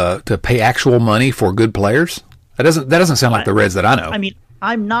to pay actual money for good players? That doesn't sound like the Reds that I know. I mean,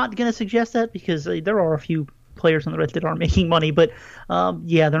 I'm not going to suggest that because there are a few players on the Reds that are making money, but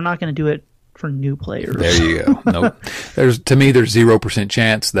they're not going to do it for new players. There you go. Nope. There's 0%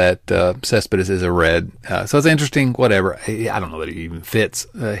 chance that Cespedes is a Red. So it's interesting. Whatever. I don't know that he even fits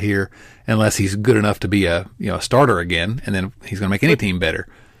here unless he's good enough to be a starter again, and then he's going to make any team better.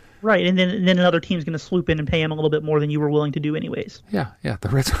 Right, and then another team's going to swoop in and pay him a little bit more than you were willing to do anyways. Yeah, the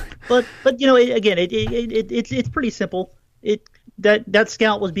Reds. But it's pretty simple. That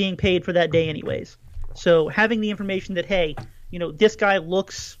scout was being paid for that day anyways. So having the information that this guy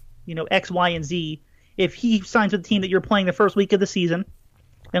looks X, Y, and Z. If he signs with the team that you're playing the first week of the season,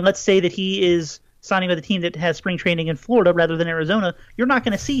 and let's say that he is signing with a team that has spring training in Florida rather than Arizona, you're not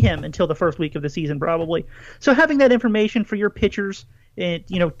going to see him until the first week of the season probably. So having that information for your pitchers and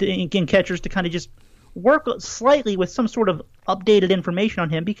catchers to kind of just work slightly with some sort of updated information on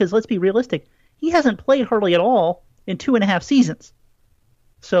him, because let's be realistic, he hasn't played hardly at all in 2.5 seasons.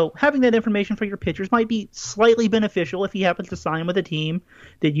 So having that information for your pitchers might be slightly beneficial if he happens to sign with a team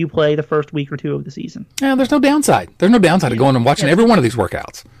that you play the first week or two of the season. Yeah, there's no downside. There's no downside to going and watching every one of these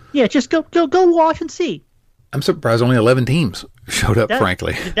workouts. Yeah, just go watch and see. I'm surprised only 11 teams showed up,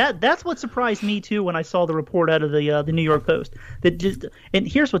 frankly. That's what surprised me, too, when I saw the report out of the New York Post. And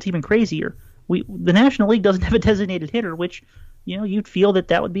here's what's even crazier. The National League doesn't have a designated hitter, which, you'd feel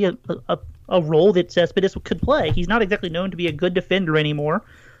that would be a role that Cespedes could play. He's not exactly known to be a good defender anymore.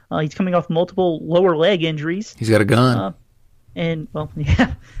 He's coming off multiple lower leg injuries. He's got a gun.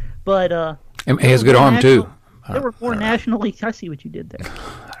 Yeah. But and he has a good arm, too. There were more National League. I see what you did there.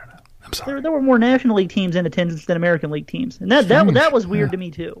 I don't know. I'm sorry. There were more National League teams in attendance than American League teams, and that was weird to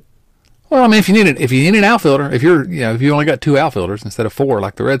me too. Well, I mean, if you need an outfielder, if you only got 2 outfilders instead of 4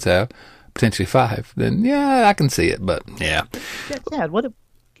 like the Reds have, potentially 5, then yeah, I can see it. But yeah. Dad,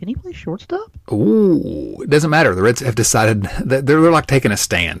 can he play shortstop? Ooh, it doesn't matter. The Reds have decided that they're like taking a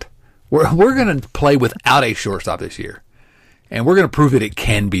stand. We're going to play without a shortstop this year, and we're going to prove that it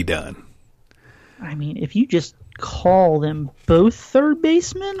can be done. I mean, if you just call them both third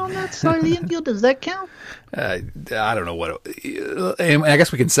basemen on that side of the infield, does that count? I don't know what. And I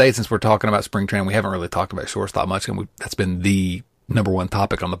guess we can say, since we're talking about spring training, we haven't really talked about shortstop much, and that's been the number one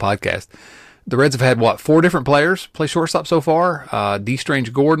topic on the podcast. The Reds have had 4 different players play shortstop so far: D.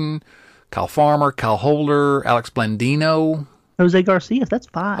 Strange Gordon, Kyle Farmer, Kyle Holder, Alex Blandino, Jose Garcia. That's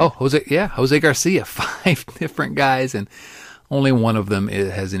 5. Oh, Jose Garcia. 5 different guys, and only one of them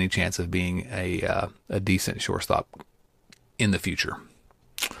has any chance of being a decent shortstop in the future.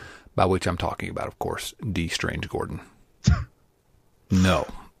 By which I'm talking about, of course, D. Strange Gordon. No.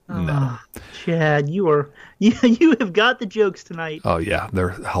 Chad, you have got the jokes tonight. Oh yeah, they're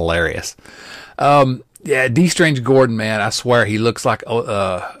hilarious. Yeah, D. Strange Gordon, man, I swear he looks like.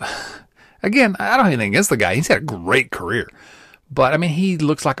 Again, I don't have anything against the guy. He's had a great career, but I mean, he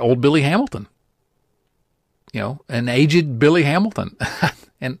looks like old Billy Hamilton. An aged Billy Hamilton.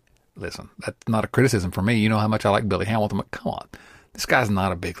 And listen, that's not a criticism for me. You know how much I like Billy Hamilton, but come on, this guy's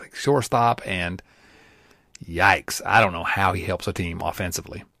not a big league shortstop, and yikes, I don't know how he helps a team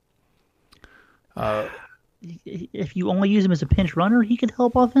offensively. If you only use him as a pinch runner, he could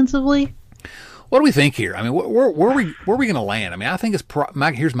help offensively. What do we think here? I mean, where are we going to land? I mean, I think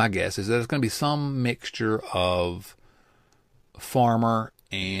here's my guess is that it's going to be some mixture of Farmer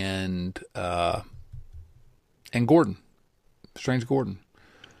and Gordon, Strange Gordon.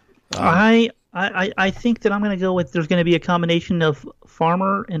 I think that I'm going to go with there's going to be a combination of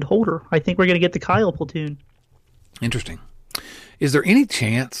Farmer and Holder. I think we're going to get the Kyle platoon. Interesting. Is there any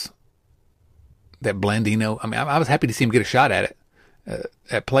chance that Blandino? I mean, I was happy to see him get a shot at it,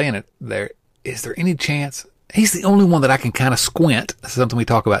 at playing it there. Is there any chance? He's the only one that I can kind of squint. That's something we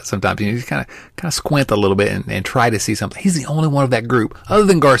talk about sometimes. You just kind of squint a little bit and try to see something. He's the only one of that group, other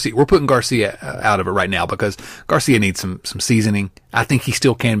than Garcia. We're putting Garcia out of it right now because Garcia needs some seasoning. I think he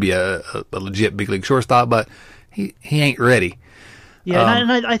still can be a legit big league shortstop, but he ain't ready. Yeah,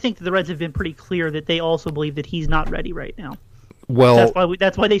 and I think the Reds have been pretty clear that they also believe that he's not ready right now. Well,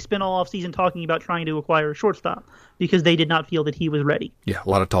 that's why they spent all offseason talking about trying to acquire a shortstop, because they did not feel that he was ready. Yeah, a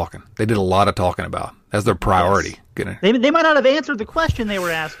lot of talking. They did a lot of talking about. That's their priority. Yes. They might not have answered the question they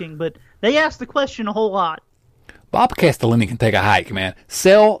were asking, but they asked the question a whole lot. Bob Castellini can take a hike, man.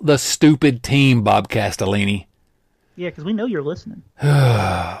 Sell the stupid team, Bob Castellini. Yeah, because we know you're listening.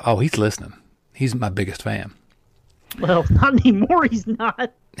 Oh, he's listening. He's my biggest fan. Well, not anymore. He's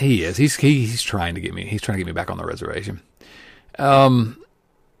not. He is. He's trying to get me. He's trying to get me back on the reservation.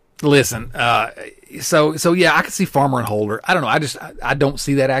 Listen. So yeah, I could see Farmer and Holder. I don't know. I don't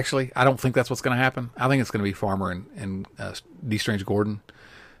see that actually. I don't think that's what's going to happen. I think it's going to be Farmer and D. Strange Gordon.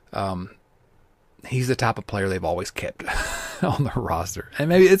 He's the type of player they've always kept on the roster, and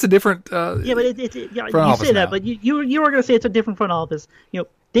maybe it's a different. Yeah, but you say that, but you were going to say it's a different front office.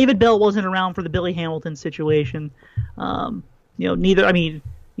 David Bell wasn't around for the Billy Hamilton situation. Neither. I mean,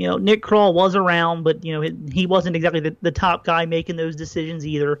 Nick Krall was around, but he wasn't exactly the top guy making those decisions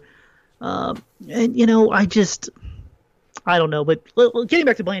either. I don't know. But getting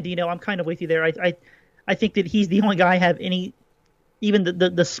back to Blandino, I'm kind of with you there. I think that he's the only guy I have even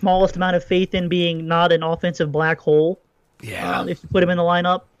the smallest amount of faith in being not an offensive black hole. Yeah. If you put him in the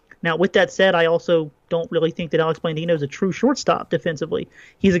lineup. Now, with that said, I also don't really think that Alex Blandino is a true shortstop defensively.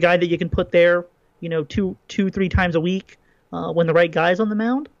 He's a guy that you can put there, 2-3 times a week when the right guy's on the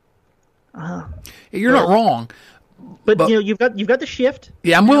mound. You're not wrong. But you've got the shift.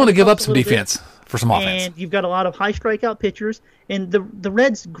 Yeah, I'm willing to give up some defense for some offense. And you've got a lot of high strikeout pitchers. And the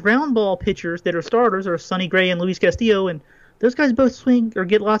Reds' ground ball pitchers that are starters are Sonny Gray and Luis Castillo, and those guys both swing or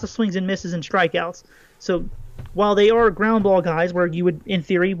get lots of swings and misses and strikeouts. So while they are ground ball guys where you would, in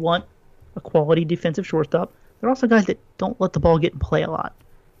theory, want a quality defensive shortstop, they're also guys that don't let the ball get in play a lot.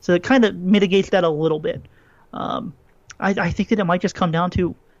 So it kind of mitigates that a little bit. I think that it might just come down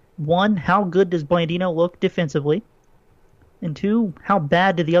to, one, how good does Blandino look defensively? And two, how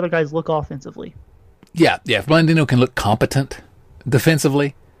bad do the other guys look offensively? Yeah. If Blandino can look competent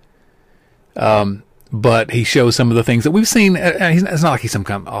defensively, but he shows some of the things that we've seen. It's not like he's some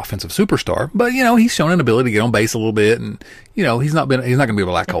kind of offensive superstar, but he's shown an ability to get on base a little bit, and he's not going to be a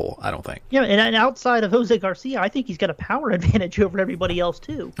black hole, I don't think. Yeah, and outside of Jose Garcia, I think he's got a power advantage over everybody else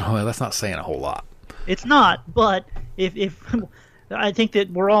too. Oh, well, that's not saying a whole lot. It's not, but if I think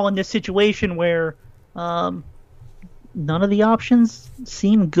that we're all in this situation where none of the options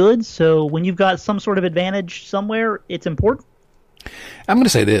seem good, so when you've got some sort of advantage somewhere, it's important. I'm going to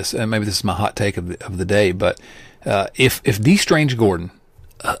say this, and maybe this is my hot take of the day, but if D. Strange Gordon,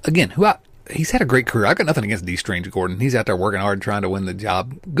 again, he's had a great career. I've got nothing against D. Strange Gordon. He's out there working hard, trying to win the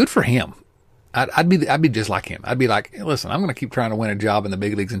job. Good for him. I'd be just like him. I'd be like, hey, listen, I'm going to keep trying to win a job in the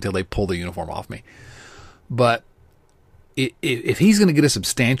big leagues until they pull the uniform off me. But if he's going to get a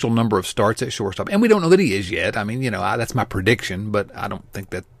substantial number of starts at shortstop, and we don't know that he is yet. I mean, that's my prediction, but I don't think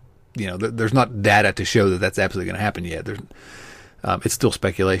that, there's not data to show that that's absolutely going to happen yet. It's still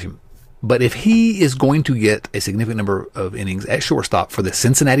speculation. But if he is going to get a significant number of innings at shortstop for the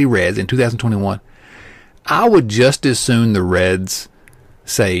Cincinnati Reds in 2021, I would just as soon the Reds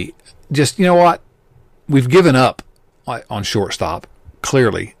say, just, you know what, we've given up on shortstop,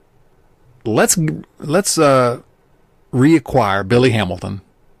 clearly. Let's reacquire Billy Hamilton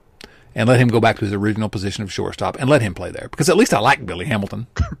and let him go back to his original position of shortstop and let him play there. Because at least I like Billy Hamilton.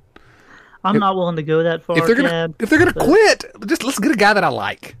 I'm not willing to go that far. If they're gonna quit, just let's get a guy that I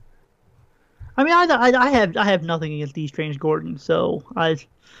like. I mean, I have nothing against D. Strange Gordon, so I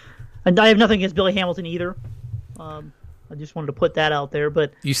have nothing against Billy Hamilton either. I just wanted to put that out there.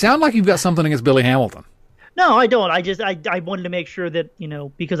 But you sound like you've got something against Billy Hamilton. No, I don't. I wanted to make sure that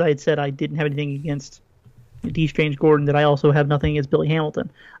because I had said I didn't have anything against D. Strange Gordon, that I also have nothing against Billy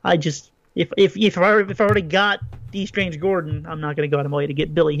Hamilton. I just if I already got D. Strange Gordon, I'm not going to go out of my way to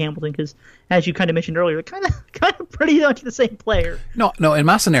get Billy Hamilton because, as you kind of mentioned earlier, kind of pretty much the same player. No. In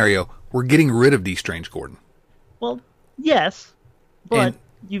my scenario, we're getting rid of D. Strange Gordon. Well, yes, but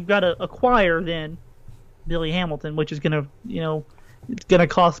you've got to acquire then Billy Hamilton, which is going to it's going to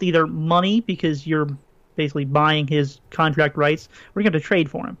cost either money because you're basically buying his contract rights, or you're going to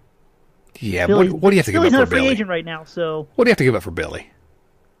trade for him. Yeah, what do you have to give up for Billy? Billy's not a free agent right now, so what do you have to give up for Billy?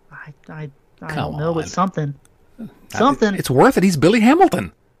 I don't know, but something. It's worth it. He's Billy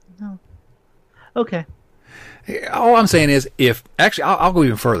Hamilton. No. Okay. All I'm saying is, I'll go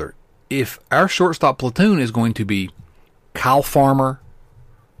even further. If our shortstop platoon is going to be Kyle Farmer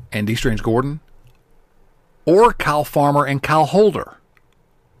and D. Strange Gordon, or Kyle Farmer and Kyle Holder,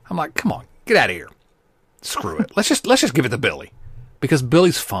 I'm like, come on, get out of here. Screw it. Let's just give it to Billy, because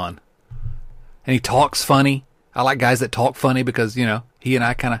Billy's fun, and he talks funny. I like guys that talk funny because he and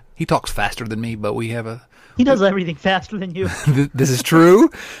I he talks faster than me, but we have he does everything faster than you. This is true.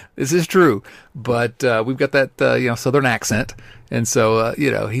 But we've got that Southern accent, and so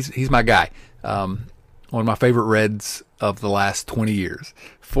he's my guy. One of my favorite Reds of the last 20 years.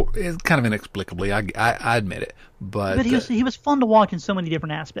 Kind of inexplicably, I admit it. But he was fun to watch in so many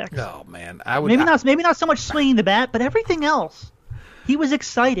different aspects. Oh man, maybe not so much swinging the bat, but everything else. He was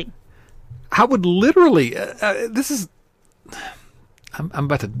exciting. I would literally. I'm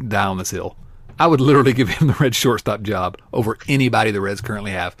about to die on this hill. I would literally give him the Reds shortstop job over anybody the Reds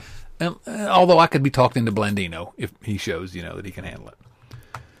currently have. Although I could be talked into Blandino if he shows that he can handle it.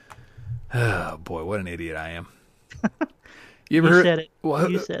 Oh boy, what an idiot I am. You said it.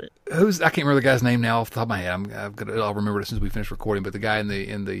 You said it. I can't remember the guy's name now off the top of my head. I'll remember it as soon as we finish recording. But the guy in the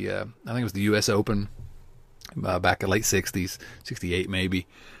I think it was the U.S. Open back in late '60s, '68 maybe,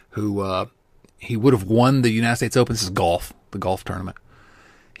 who he would have won the United States Open. This is golf, the golf tournament.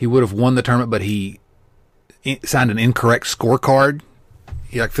 He would have won the tournament, but he signed an incorrect scorecard.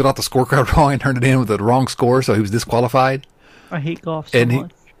 He filled out the scorecard wrong and turned it in with the wrong score, so he was disqualified. I hate golf so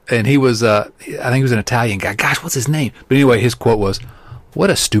much. And he was, I think he was an Italian guy. Gosh, what's his name? But anyway, his quote was,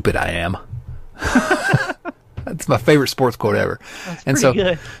 "What a stupid I am." That's my favorite sports quote ever. That's pretty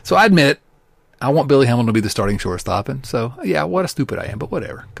good. So I admit, I want Billy Hamilton to be the starting shortstop. And so, yeah, what a stupid I am, but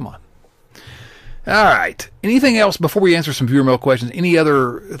whatever. Come on. All right. Anything else before we answer some viewer mail questions? Any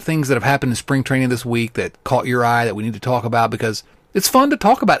other things that have happened in spring training this week that caught your eye that we need to talk about? Because it's fun to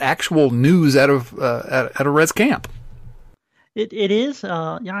talk about actual news out of a Reds camp. It is.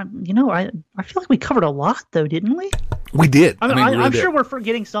 I feel like we covered a lot, though, didn't we? We did. I'm sure we're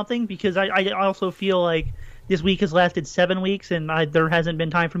forgetting something because I also feel like this week has lasted 7 weeks and there hasn't been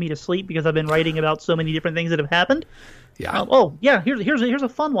time for me to sleep because I've been writing about so many different things that have happened. Yeah. Here's a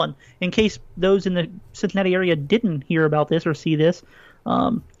fun one. In case those in the Cincinnati area didn't hear about this or see this,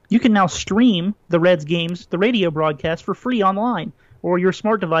 you can now stream the Reds games, the radio broadcast, for free online or your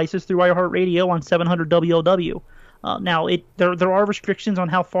smart devices through iHeartRadio on 700 WLW. Now, there are restrictions on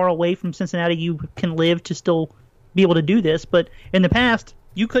how far away from Cincinnati you can live to still be able to do this, but in the past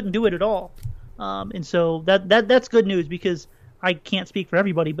you couldn't do it at all, and so that's good news because I can't speak for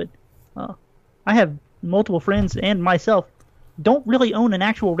everybody, but I have multiple friends and myself don't really own an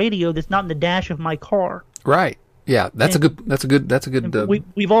actual radio that's not in the dash of my car. Right. Yeah, that's a good.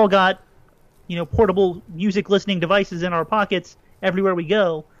 We've all got portable music listening devices in our pockets everywhere we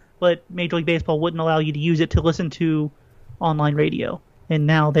go. But Major League Baseball wouldn't allow you to use it to listen to online radio. And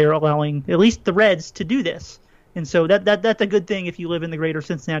now they're allowing at least the Reds to do this. And so that's a good thing if you live in the greater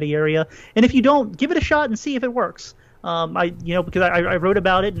Cincinnati area. And if you don't, give it a shot and see if it works. Because I wrote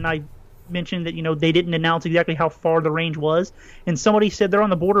about it and I mentioned that, they didn't announce exactly how far the range was. And somebody said they're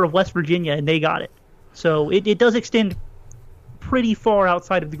on the border of West Virginia and they got it. So it does extend pretty far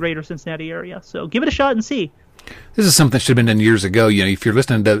outside of the greater Cincinnati area. So give it a shot and see. This is something that should have been done years ago. If you're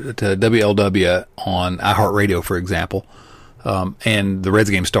listening to WLW on iHeartRadio, for example, and the Reds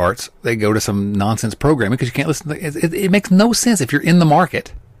game starts, they go to some nonsense programming because you can't listen to it. It makes no sense if you're in the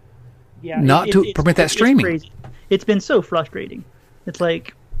market to permit that streaming. Crazy. It's been so frustrating. It's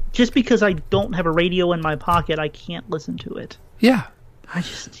like, just because I don't have a radio in my pocket, I can't listen to it. Yeah.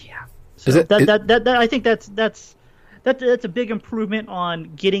 So I think that's a big improvement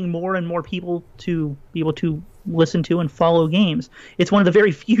on getting more and more people to be able to listen to and follow games. It's one of the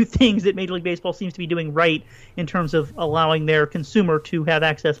very few things that Major League Baseball seems to be doing right in terms of allowing their consumer to have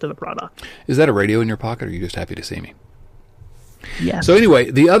access to the product. Is that a radio in your pocket, or are you just happy to see me? Yeah. So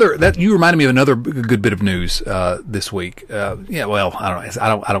anyway, you reminded me of another good bit of news this week. I don't know.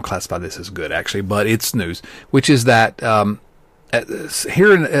 I don't classify this as good actually, but it's news, which is that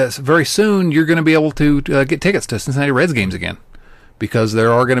very soon you're going to be able to get tickets to Cincinnati Reds games again, because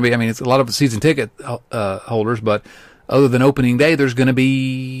there are going to be. It's a lot of season ticket holders, but other than opening day, there's going to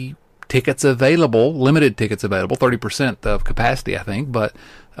be tickets available, limited tickets available, 30% of capacity, I think, but.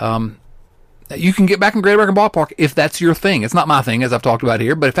 You can get back in Great American Ballpark if that's your thing. It's not my thing, as I've talked about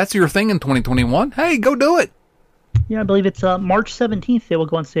here, but if that's your thing in 2021, hey, go do it. Yeah, I believe it's March 17th they will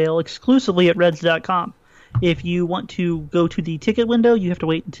go on sale exclusively at Reds.com. If you want to go to the ticket window, you have to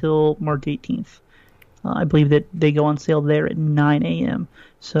wait until March 18th. I believe that they go on sale there at 9 a.m.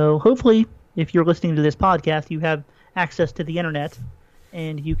 So hopefully, if you're listening to this podcast, you have access to the internet,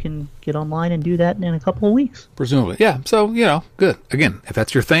 and you can get online and do that in a couple of weeks. Presumably, yeah. So, good. Again, if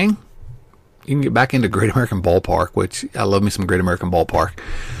that's your thing, you can get back into Great American Ballpark, which I love me some Great American Ballpark.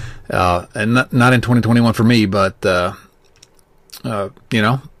 And not in 2021 for me, but, But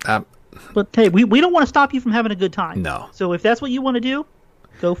hey, we don't want to stop you from having a good time. No. So if that's what you want to do,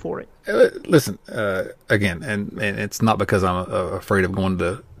 go for it. Listen, again, and it's not because I'm afraid of going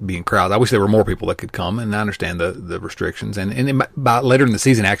to be in crowds. I wish there were more people that could come, and I understand the restrictions. And by later in the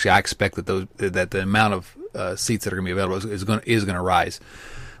season, actually, I expect that the amount of seats that are going to be available is going to rise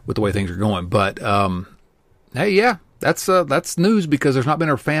with the way things are going. But hey, yeah, that's news, because there's not been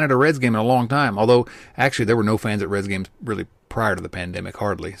a fan at a Reds game in a long time. Although actually there were no fans at Reds games really prior to the pandemic,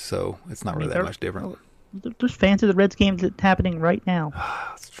 hardly. So it's not really that much different. There's fans of the Reds games that's happening right now.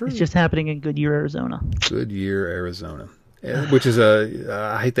 That's true. It's just happening in Goodyear, Arizona. Goodyear, Arizona, which is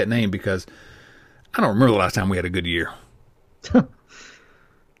I hate that name because I don't remember the last time we had a good year.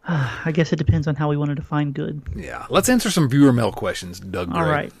 I guess it depends on how we want to define good. Yeah. Let's answer some viewer mail questions, Doug Gray. All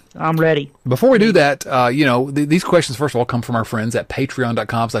right. I'm ready. Before we do that, these questions, first of all, come from our friends at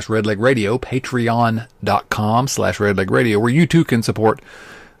patreon.com/redlegradio, patreon.com/redlegradio, where you too can support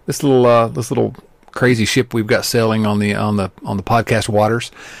this little crazy ship we've got sailing on the podcast waters.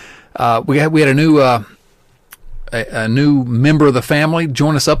 We had a new member of the family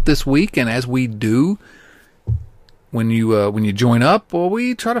join us up this week, and as we do, when you join up, well,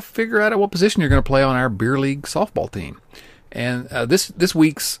 we try to figure out at what position you're going to play on our beer league softball team. And this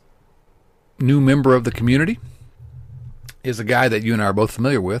week's new member of the community is a guy that you and I are both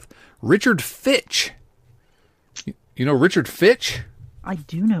familiar with, Richard Fitch. You know Richard Fitch? I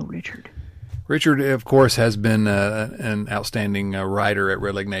do know Richard. Richard, of course, has been an outstanding writer at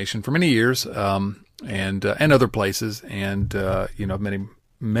Red Leg Nation for many years, and other places. And I've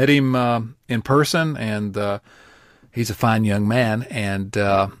met him in person, and he's a fine young man. And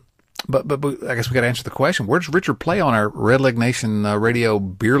but I guess we got to answer the question: where does Richard play on our Red Leg Nation Radio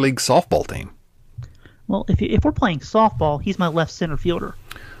Beer League softball team? Well, if we're playing softball, he's my left center fielder.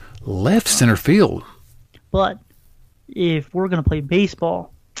 Left center field. But if we're going to play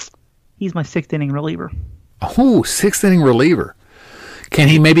baseball, he's my sixth inning reliever. Oh, sixth inning reliever. Can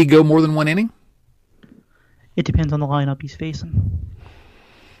he maybe go more than one inning? It depends on the lineup he's facing.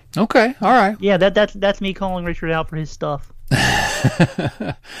 Okay, all right. Yeah, that's me calling Richard out for his stuff.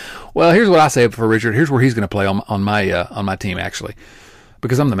 Well, here's what I say for Richard. Here's where he's going to play on my team, actually,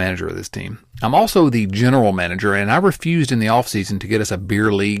 because I'm the manager of this team. I'm also the general manager, and I refused in the offseason to get us a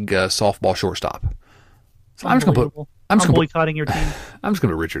beer league softball shortstop. So I'm just going to boycotting your team. I'm just going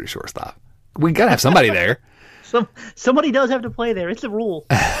to put Richard at shortstop. We got to have somebody there. Somebody does have to play there. It's a rule.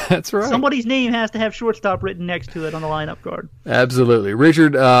 That's right. Somebody's name has to have shortstop written next to it on the lineup card. Absolutely.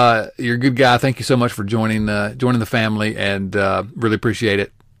 Richard, you're a good guy. Thank you so much for joining the family, and really appreciate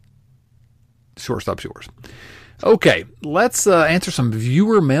it. Shortstop's yours. Okay, let's answer some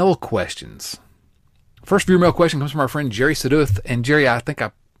viewer mail questions. First viewer mail question comes from our friend Jerry Saduth. And Jerry, I think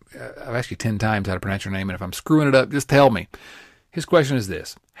I've asked you 10 times how to pronounce your name, and if I'm screwing it up, just tell me. His question is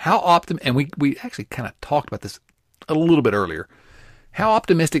this: and we actually kind of talked about this a little bit earlier. How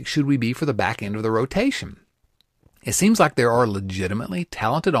optimistic should we be for the back end of the rotation? It seems like there are legitimately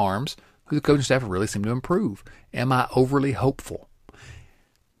talented arms who the coaching staff really seem to improve. Am I overly hopeful?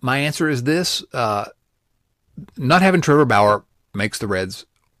 My answer is this: not having Trevor Bauer makes the Reds'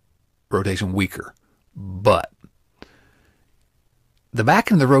 rotation weaker, but the back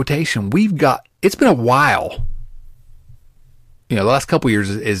end of the rotation, it's been a while. The last couple of years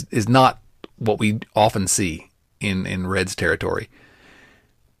is not what we often see in Reds territory.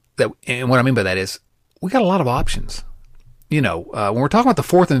 And what I mean by that is we got a lot of options. When we're talking about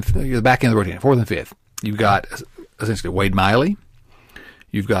the back end of the rotation, fourth and fifth, you've got essentially Wade Miley,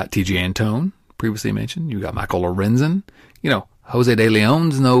 you've got T.J. Antone, previously mentioned, you've got Michael Lorenzen, Jose De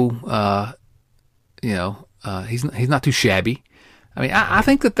Leon's he's not too shabby. I mean, I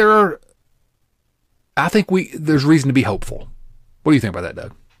think that there's reason to be hopeful. What do you think about that,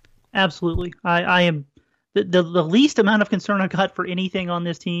 Doug? Absolutely. I am the least amount of concern I've got for anything on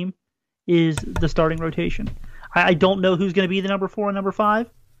this team is the starting rotation. I don't know who's going to be the number 4 and number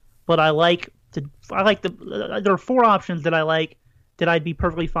 5, but there are 4 options that I like that I'd be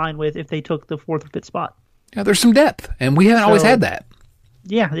perfectly fine with if they took the 4th or 5th spot. Yeah, there's some depth, and we haven't always had that.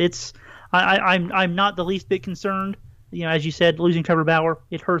 Yeah, I'm not the least bit concerned. As you said, losing Trevor Bauer,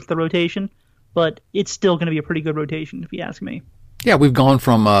 it hurts the rotation, but it's still going to be a pretty good rotation if you ask me. Yeah, we've gone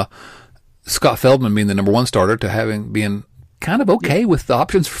from Scott Feldman being the number 1 starter to being kind of okay with the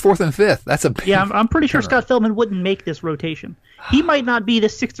options for 4th and 5th. That's a big I'm pretty sure Scott Feldman wouldn't make this rotation. He might not be the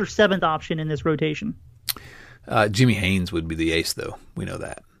 6th or 7th option in this rotation. Jimmy Haynes would be the ace, though. We know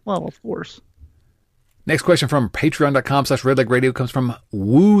that. Well, of course. Next question from patreon.com/redlegradio comes from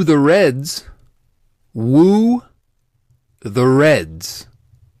Woo the Reds. Woo the Reds.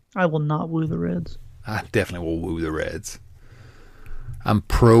 I will not woo the Reds. I definitely will woo the Reds. I'm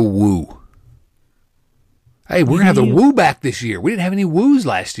pro-woo. Hey, we're going to have the woo back this year. We didn't have any woos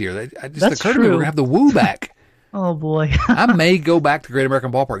last year. It just occurred to me we're going to have the woo back. Oh, boy. I may go back to Great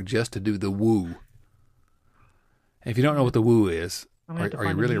American Ballpark just to do the woo. And if you don't know what the woo is, are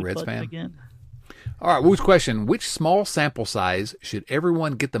you really a Reds fan? Again. All right, Woo's question. Which small sample size should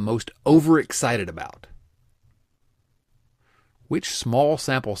everyone get the most overexcited about? Which small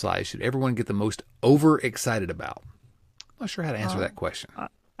sample size should everyone get the most overexcited about? I'm not sure how to answer that question.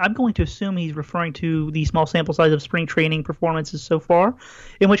 I'm going to assume he's referring to the small sample size of spring training performances so far,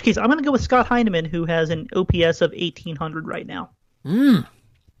 in which case I'm going to go with Scott Heineman, who has an OPS of 1,800 right now. Can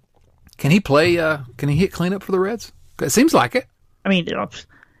he play? Can he hit cleanup for the Reds? It seems like it. I mean,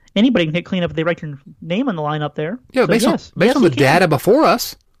 anybody can hit cleanup if they write your name on the lineup there. Yeah, so based on the data before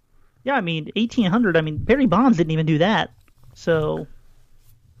us. Yeah, I mean, 1,800. I mean, Barry Bonds didn't even do that. So.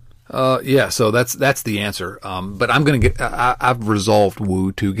 So that's the answer. But I'm going to I've resolved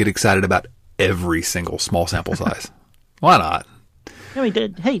Woo to get excited about every single small sample size. Why not? I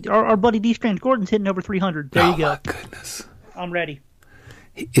mean, hey, our buddy D. Strange Gordon's hitting over 300. There you go. Oh, my goodness. I'm ready.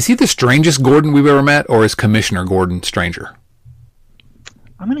 Is he the strangest Gordon we've ever met, or is Commissioner Gordon stranger?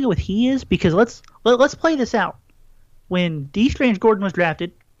 I'm going to go with he is, because let's play this out. When D. Strange Gordon was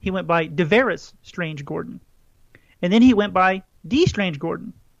drafted, he went by DeVeris Strange Gordon. And then he went by D. Strange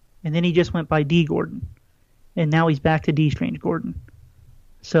Gordon. And then he just went by D. Gordon. And now he's back to D. Strange Gordon.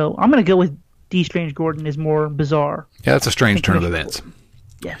 So I'm going to go with D. Strange Gordon is more bizarre. Yeah, that's a strange turn of events.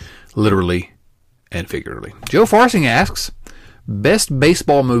 Yes. Literally and figuratively. Joe Farsing asks, best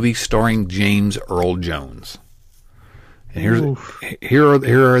baseball movie starring James Earl Jones. And here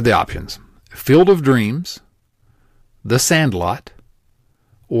are the options. Field of Dreams, The Sandlot,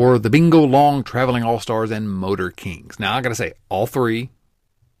 or The Bingo Long, Traveling All-Stars, and Motor Kings. Now, I got to say, all three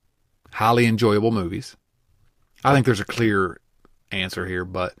highly enjoyable movies. I think there's a clear answer here,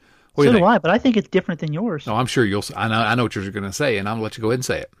 but what do you think? So do I, but I think it's different than yours. Oh, I'm sure I know what you're going to say, and I'm going to let you go ahead and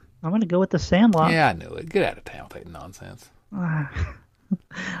say it. I'm going to go with The Sandlot. Yeah, I knew it. Get out of town with that nonsense.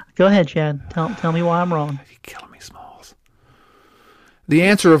 Go ahead, Chad. Tell me why I'm wrong. You're killing me, Smalls. The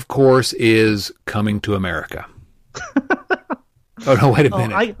answer, of course, is Coming to America. Oh, no, wait a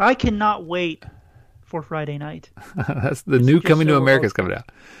minute. I cannot wait for Friday night. That's the new Coming to America is coming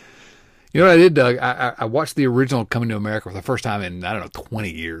out. You know what I did, Doug? I watched the original Coming to America for the first time in,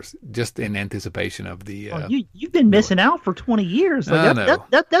 20 years, just in anticipation of the... you've been missing out for 20 years.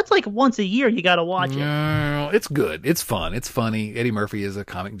 That's like once a year you got to watch it. No, it's good. It's fun. It's funny. Eddie Murphy is a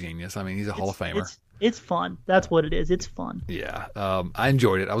comic genius. I mean, he's a Hall of Famer. It's fun. That's what it is. It's fun. Yeah. I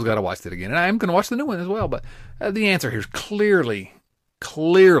enjoyed it. I was glad I watched it again. And I am going to watch the new one as well. But the answer here is clearly,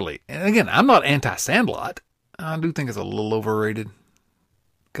 and again, I'm not anti-Sandlot. I do think it's a little overrated.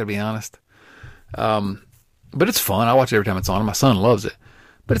 Gotta be honest. But it's fun. I watch it every time it's on. My son loves it.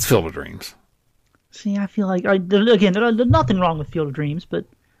 But it's Field of Dreams. See, I feel like, again, there's nothing wrong with Field of Dreams, but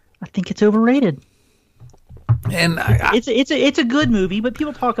I think it's overrated. And it's a good movie, but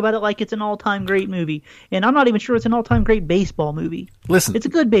people talk about it like it's an all-time great movie, and I'm not even sure it's an all-time great baseball movie. Listen, it's a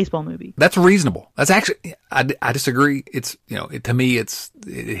good baseball movie. That's reasonable. That's actually, I disagree. It's to me, it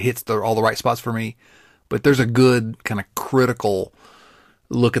hits all the right spots for me. But there's a good kind of critical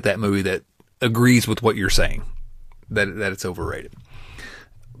look at that movie that agrees with what you're saying, that it's overrated.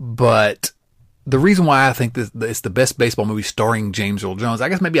 But the reason why I think that it's the best baseball movie starring James Earl Jones, I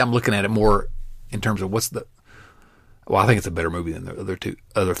guess maybe I'm looking at it more in terms of I think it's a better movie than the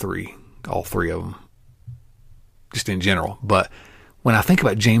other three, all three of them, just in general. But when I think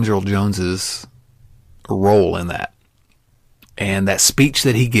about James Earl Jones's role in that, and that speech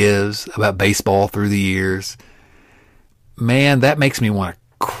that he gives about baseball through the years, man, that makes me want to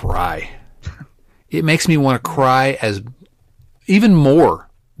cry. It makes me want to cry as even more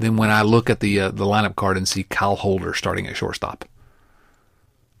than when I look at the lineup card and see Kyle Holder starting at shortstop.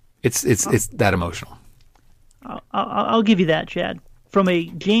 It's that emotional. I'll give you that, Chad. From a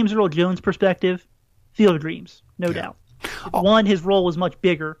James Earl Jones perspective, Field of Dreams, no doubt. One, his role was much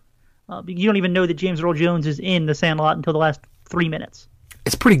bigger. You don't even know that James Earl Jones is in The Sandlot until the last 3 minutes.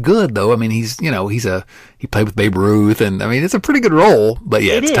 It's pretty good, though. I mean, he played with Babe Ruth, and I mean, it's a pretty good role. But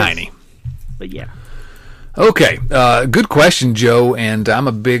yeah, it's tiny. But yeah. Okay, good question, Joe. And I'm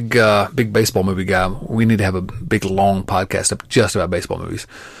a big baseball movie guy. We need to have a big long podcast up just about baseball movies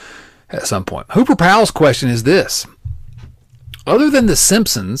at some point. Hooper Powell's question is this: other than The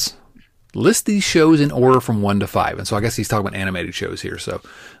Simpsons, list these shows in order from 1 to 5. And so I guess he's talking about animated shows here. So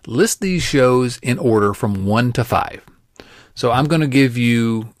list these shows in order from 1 to 5. So I'm going to give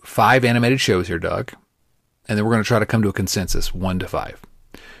you 5 animated shows here, Doug. And then we're going to try to come to a consensus, 1 to 5.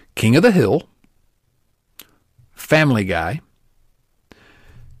 King of the Hill, Family Guy,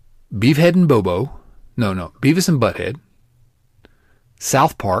 Beavis and Butthead,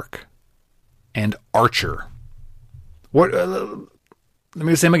 South Park, and Archer. What? Let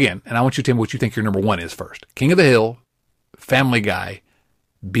me say them again, and I want you to tell me what you think your number 1 is first. King of the Hill, Family Guy,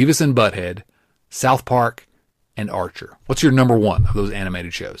 Beavis and Butthead, South Park, and Archer. What's your number 1 of those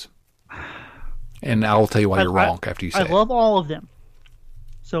animated shows? And I'll tell you why you're wrong after you say it. I love all of them.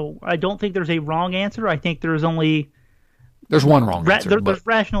 So I don't think there's a wrong answer. I think there's one wrong answer. There's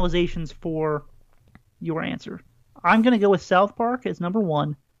rationalizations for your answer. I'm going to go with South Park as number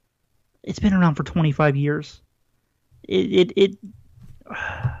 1. It's been around for 25 years. It's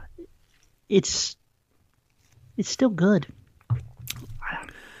still good.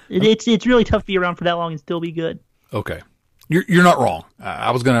 It's really tough to be around for that long and still be good. Okay, you're not wrong.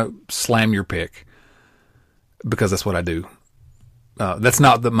 I was going to slam your pick because that's what I do. That's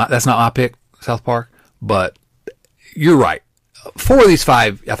not my pick, South Park. But you're right. 4 of these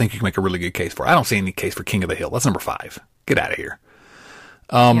 5, I think you can make a really good case for. I don't see any case for King of the Hill. That's number 5. Get out of here.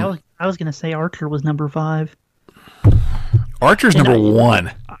 I was going to say Archer was number 5. Archer's number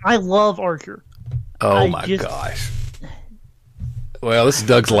 1. I love Archer. Oh my gosh. Well, this is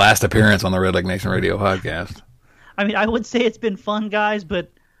Doug's last appearance on the Red Leg Nation Radio podcast. I mean, I would say it's been fun, guys,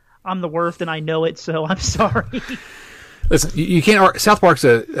 but I'm the worst and I know it, so I'm sorry. Listen, you can't. South Park's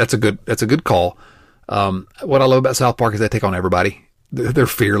that's a good call. What I love about South Park is they take on everybody. they're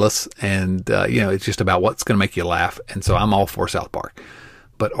fearless, and it's just about what's going to make you laugh. And so I'm all for South Park.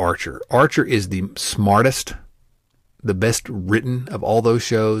 But Archer is the smartest, the best written of all those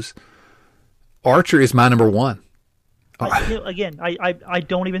shows. Archer is my number one. Again, I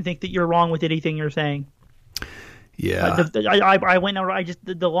don't even think that you're wrong with anything you're saying. Yeah. I went over.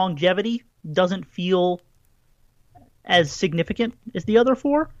 The longevity doesn't feel as significant as the other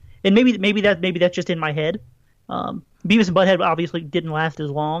four, and maybe that's just in my head. Beavis and Butthead obviously didn't last as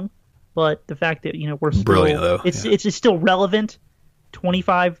long, but the fact that we're still brilliant though. It's still relevant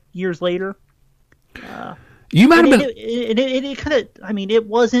 25 years later. You might have been. It kind of. I mean, it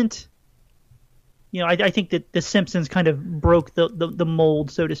wasn't. I think that The Simpsons kind of broke the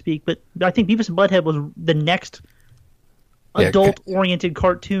mold, so to speak. But I think Beavis and Butthead was the next adult-oriented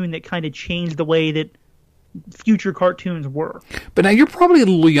cartoon that kind of changed the way that future cartoons were. But now you're probably a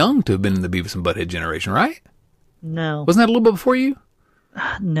little young to have been in the Beavis and Butthead generation, right? No. Wasn't that a little bit before you?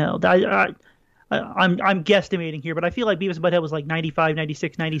 No. I'm guesstimating here, but I feel like Beavis and Butthead was like 95,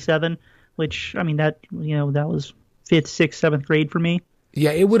 96, 97, which, I mean, that was 5th, 6th, 7th grade for me.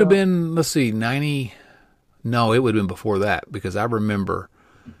 Yeah, it would have been, let's see, 90. No, it would have been before that, because I remember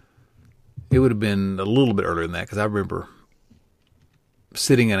it would have been a little bit earlier than that, because I remember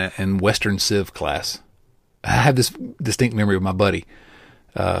sitting in Western Civ class. I have this distinct memory of my buddy.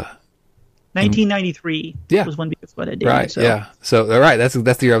 1993 was when Beavis and Butthead did. Right, yeah. So, right, that's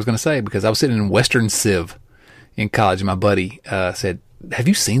the year I was going to say, because I was sitting in Western Civ in college, and my buddy said, "Have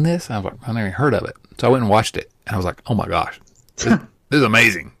you seen this?" I was like, "I've never even heard of it." So I went and watched it, and I was like, "Oh my gosh. This is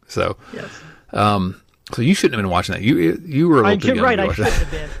amazing." So, yes. So you shouldn't have been watching that. You were a little too young right, to I watch shouldn't that.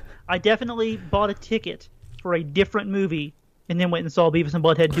 have been. I definitely bought a ticket for a different movie and then went and saw Beavis and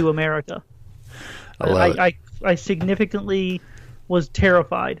Butthead Do America. I love it. I significantly was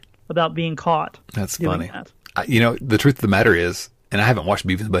terrified about being caught. That's doing funny. that. The truth of the matter is, and I haven't watched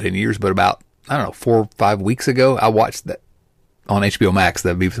Beavis and Butthead in years, but about, 4 or 5 weeks ago, I watched that on HBO Max.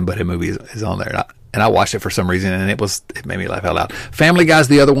 The Beavis and Butthead movie is on there. And I watched it for some reason, and it made me laugh out loud. Family Guy's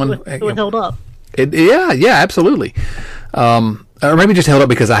the other one. So it held up. Yeah, absolutely. Or maybe just held up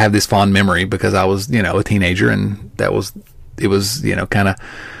because I have this fond memory because I was, a teenager, and it was, kind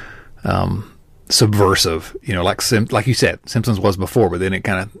of subversive, like you said, Simpsons was before, but then it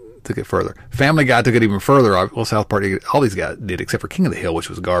kind of took it further. Family Guy took it even further. Well, South Park, all these guys did, except for King of the Hill, which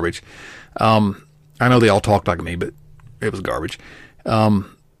was garbage. I know they all talked like me, but it was garbage. And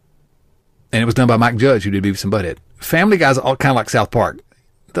it was done by Mike Judge, who did Beavis and Butthead. Family Guy's all kind of like South Park.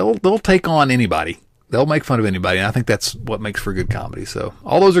 They'll take on anybody. They'll make fun of anybody, and I think that's what makes for good comedy. So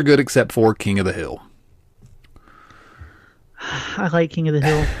all those are good except for King of the Hill. I like King of the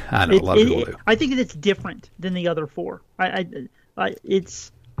Hill. I know a lot of people do. I think it's different than the other four.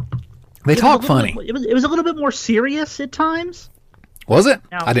 They talk funny. It was a little bit more serious at times. Was it?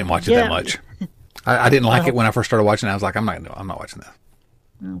 Now, I didn't watch it that much. I didn't like it when I first started watching it. I was like, I'm not watching this.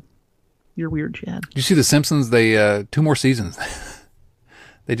 No. You're weird, Chad. Did you see The Simpsons? They 2 more seasons.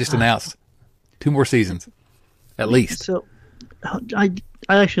 They just announced 2 more seasons, at least. So, I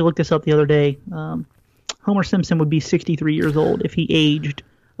actually looked this up the other day. Homer Simpson would be 63 years old if he aged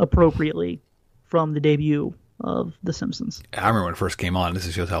appropriately from the debut of The Simpsons. I remember when it first came on.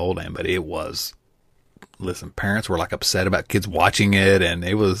 This shows how old I am, but it was. Listen, parents were like upset about kids watching it, and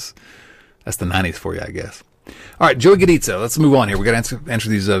that's the 90s for you, I guess. All right, Joey Gaditza. Let's move on here. We got to answer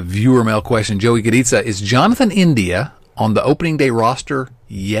these viewer mail questions. Joey Gaditza, is Jonathan India on the opening day roster?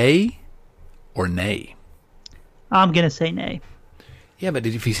 Yay or nay? I'm gonna say nay. Yeah, but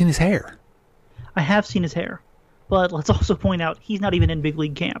have you seen his hair? I have seen his hair, but let's also point out he's not even in big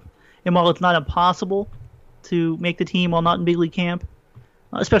league camp. And while it's not impossible to make the team while not in big league camp,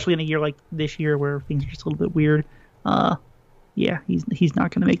 especially in a year like this year where things are just a little bit weird, yeah, he's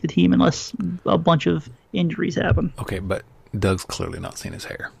not going to make the team unless a bunch of injuries happen. Okay, but Doug's clearly not seen his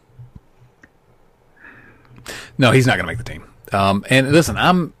hair. No, he's not going to make the team. And listen,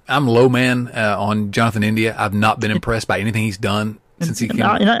 I'm low man on Jonathan India. I've not been impressed by anything he's done since he came.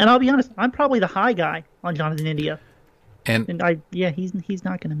 And I'll be honest, I'm probably the high guy on Jonathan India. And he's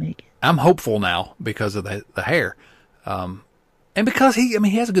not going to make it. I'm hopeful now because of the hair, and because he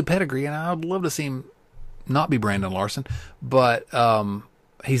has a good pedigree, and I'd love to see him not be Brandon Larson, but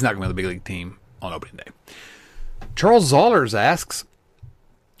he's not going to be the big league team on opening day. Charles Zollers asks,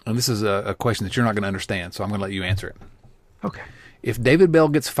 and this is a question that you're not going to understand, so I'm going to let you answer it. Okay. If David Bell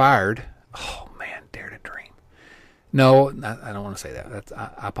gets fired, oh man, dare to dream. No, I don't want to say that.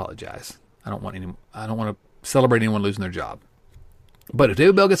 I apologize. I don't want to celebrate anyone losing their job. But if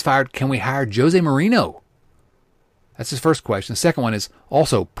David Bell gets fired, can we hire Jose Marino? That's his first question. The second one is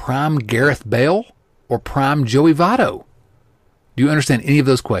also prime Gareth Bale or prime Joey Votto? Do you understand any of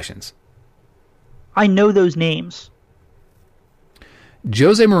those questions? I know those names.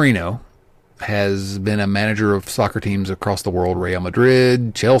 Jose Mourinho has been a manager of soccer teams across the world, Real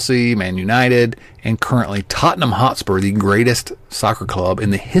Madrid, Chelsea, Man United, and currently Tottenham Hotspur, the greatest soccer club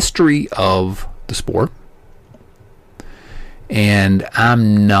in the history of the sport. And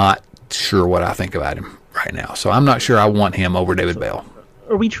I'm not sure what I think about him right now. So I'm not sure I want him over David Bale.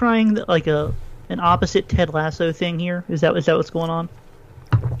 Are we trying like an opposite Ted Lasso thing here? Is that what's going on?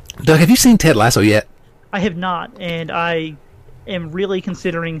 Doug, have you seen Ted Lasso yet? I have not, and I am really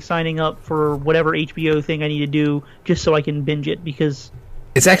considering signing up for whatever HBO thing I need to do just so I can binge it, because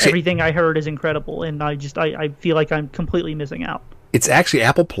it's actually everything I heard is incredible, and I feel like I'm completely missing out. It's actually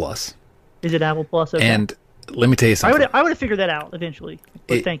Apple Plus. Is it Apple Plus? Okay. And let me tell you something. I would have figured that out eventually,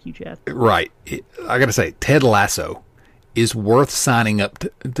 but thank you, Chad. Right. I got to say, Ted Lasso is worth signing up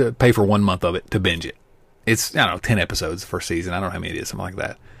to pay for 1 month of it to binge it. It's, 10 episodes the first season. I don't know how many it is, something like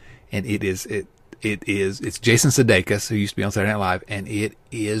that. And it's Jason Sudeikis, who used to be on Saturday Night Live, and it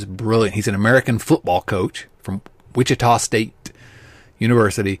is brilliant. He's an American football coach from Wichita State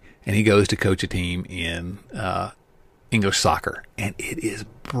University, and he goes to coach a team in English soccer, and it is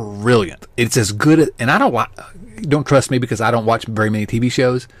brilliant. It's as good and don't trust me because I don't watch very many TV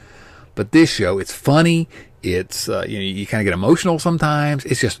shows, but this show, it's funny. It's you kind of get emotional sometimes.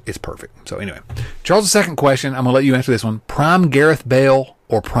 It's perfect. So anyway, Charles' second question. I'm gonna let you answer this one. Prime Gareth Bale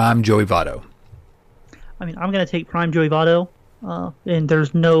or prime Joey Votto? I mean, I'm gonna take prime Joey Votto, and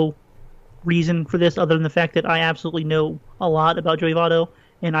there's no reason for this other than the fact that I absolutely know a lot about Joey Votto,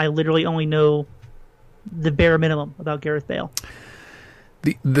 and I literally only know the bare minimum about Gareth Bale.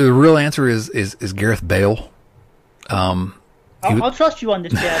 The real answer is Gareth Bale. I'll trust you on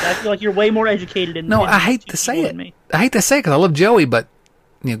this, Chad. I feel like you're way more educated in. No, I hate to say it. I hate to say it because I love Joey, but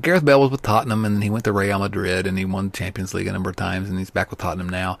Gareth Bale was with Tottenham, and then he went to Real Madrid, and he won the Champions League a number of times, and he's back with Tottenham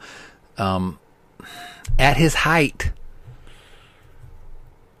now. At his height,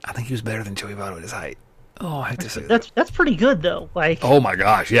 I think he was better than Joey Votto at his height. Oh, I hate to say that. That's pretty good though. Like, oh my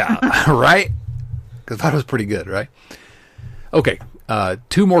gosh, yeah, right? Because Votto's pretty good, right? Okay,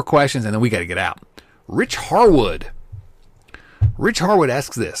 2 more questions, and then we got to get out. Rich Harwood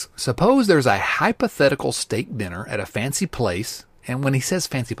asks this. Suppose there's a hypothetical steak dinner at a fancy place, and when he says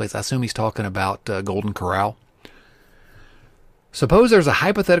fancy place, I assume he's talking about Golden Corral. Suppose there's a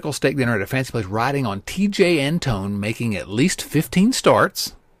hypothetical steak dinner at a fancy place riding on TJ Antone, making at least 15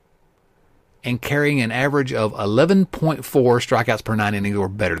 starts and carrying an average of 11.4 strikeouts per 9 innings or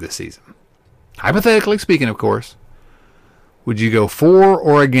better this season. Hypothetically speaking, of course, would you go for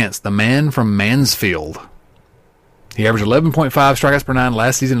or against the man from Mansfield? He averaged 11.5 strikeouts per 9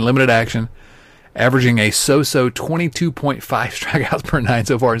 last season in limited action, averaging a so-so 22.5 strikeouts per 9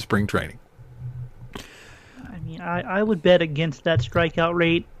 so far in spring training. I mean, I would bet against that strikeout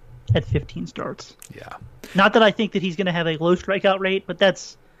rate at 15 starts. Yeah. Not that I think that he's going to have a low strikeout rate, but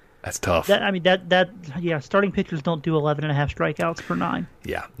that's tough. Starting pitchers don't do 11.5 strikeouts per 9.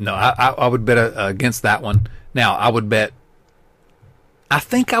 Yeah. No, I would bet against that one. Now, I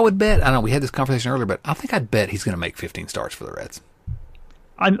think I would bet, I don't know, we had this conversation earlier, but I think I'd bet he's going to make 15 starts for the Reds.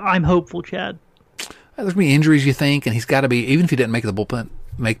 I'm hopeful, Chad. There's going to be injuries, you think, and he's got to be, even if he didn't make the bullpen,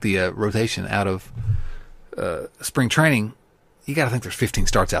 make the rotation out of spring training, you got to think there's 15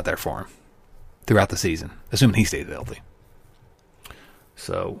 starts out there for him throughout the season, assuming he stays healthy.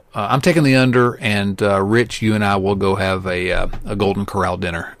 So I'm taking the under, and Rich, you and I will go have a Golden Corral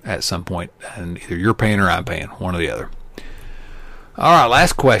dinner at some point, and either you're paying or I'm paying, one or the other. All right,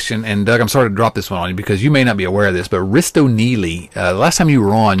 last question, and Doug, I'm sorry to drop this one on you because you may not be aware of this, but Risto Neely, the last time you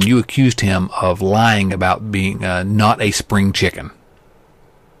were on, you accused him of lying about being not a spring chicken.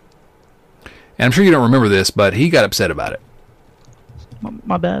 And I'm sure you don't remember this, but he got upset about it.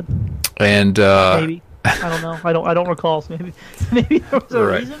 My bad. And maybe. I don't know. I don't recall. So maybe there was a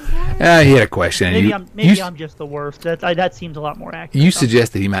reason for it. He had a question. Maybe I'm just the worst. That seems a lot more accurate. You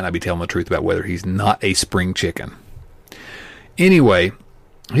suggested he might not be telling the truth about whether he's not a spring chicken. Anyway,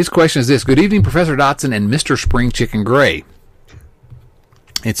 his question is this. Good evening, Professor Dotson and Mr. Spring Chicken Gray.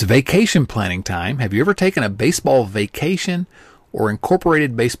 It's vacation planning time. Have you ever taken a baseball vacation or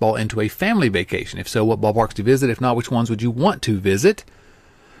incorporated baseball into a family vacation? If so, what ballparks to visit? If not, which ones would you want to visit?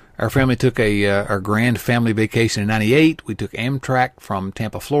 Our family took our grand family vacation in '98. We took Amtrak from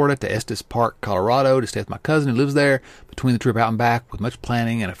Tampa, Florida to Estes Park, Colorado to stay with my cousin who lives there. Between the trip out and back, with much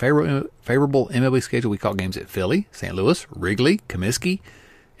planning and a favorable MLB schedule, we caught games at Philly, St. Louis, Wrigley, Comiskey,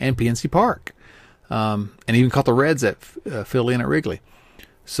 and PNC Park. And even caught the Reds at Philly and at Wrigley.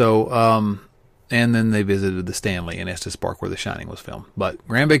 So and then they visited the Stanley in Estes Park where The Shining was filmed. But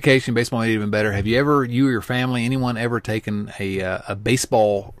Grand Vacation, baseball made it even better. Have you ever, you or your family, anyone ever taken a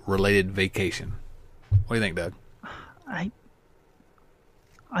baseball-related vacation? What do you think, Doug? I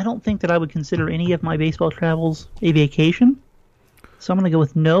don't think that I would consider any of my baseball travels a vacation, so I'm going to go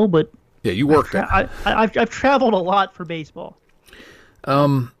with no. But yeah, you worked. I've traveled a lot for baseball.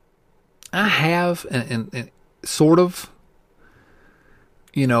 I have, and sort of.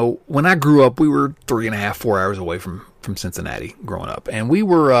 You know, when I grew up, we were 3.5, 4 hours away from Cincinnati growing up, and we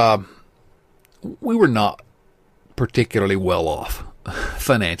were not particularly well off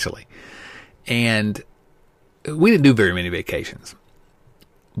financially, and we didn't do very many vacations.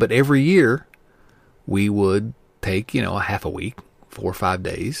 But every year, we would take a half a week, 4 or 5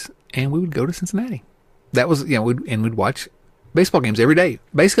 days, and we would go to Cincinnati. That was we'd watch baseball games every day,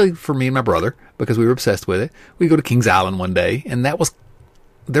 basically for me and my brother because we were obsessed with it. We'd go to Kings Island one day, and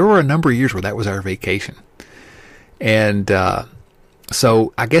there were a number of years where that was our vacation. And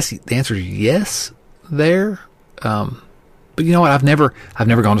so I guess the answer is yes there. But you know what? I've never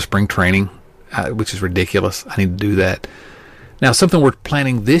gone to spring training, which is ridiculous. I need to do that. Now, something we're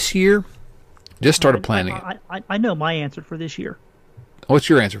planning this year, just started planning it. I know my answer for this year. What's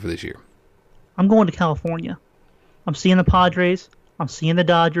your answer for this year? I'm going to California. I'm seeing the Padres. I'm seeing the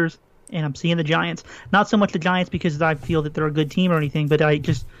Dodgers. And I'm seeing the Giants. Not so much the Giants because I feel that they're a good team or anything, but I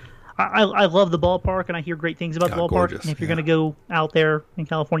love the ballpark, and I hear great things about the ballpark. Gorgeous, and if you're going to go out there in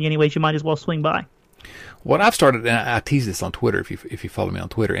California anyways, you might as well swing by. What I've started, and I tease this on Twitter if you follow me on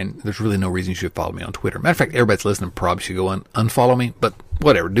Twitter, and there's really no reason you should follow me on Twitter. Matter of fact, everybody's listening probably should go unfollow me, but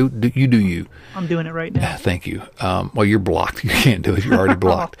whatever. Do you. I'm doing it right now. Thank you. Well, you're blocked. You can't do it. You're already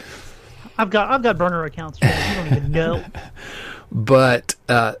blocked. I've got burner accounts. You don't even know. But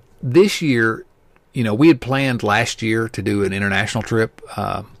this year, we had planned last year to do an international trip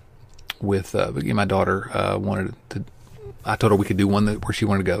with my daughter wanted to. I told her we could do one where she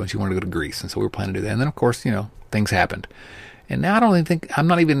wanted to go, and she wanted to go to Greece, and so we were planning to do that. And then, of course, things happened. And now I'm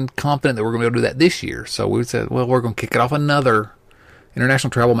not even confident that we're going to do that this year. So we said, well, we're going to kick it off another. International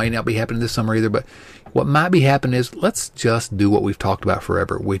travel may not be happening this summer either, but what might be happening is let's just do what we've talked about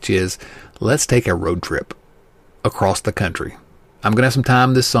forever, which is let's take a road trip across the country. I'm going to have some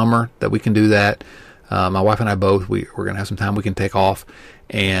time this summer that we can do that. My wife and I both, we're going to have some time we can take off.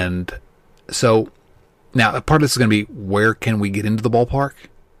 And so now part of this is going to be where can we get into the ballpark?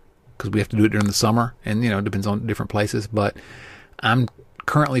 Because we have to do it during the summer, and it depends on different places. But I'm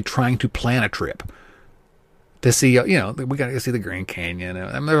currently trying to plan a trip to see. We got to go see the Grand Canyon.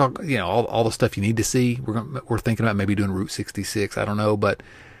 I mean, there's all the stuff you need to see. We're thinking about maybe doing Route 66. I don't know, but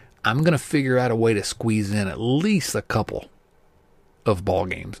I'm going to figure out a way to squeeze in at least a couple of ball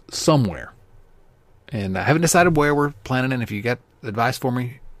games somewhere. And I haven't decided where we're planning. And if you got advice for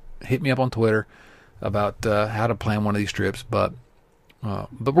me, hit me up on Twitter about how to plan one of these trips. But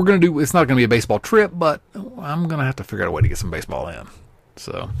we're going to do, it's not going to be a baseball trip, but I'm going to have to figure out a way to get some baseball in.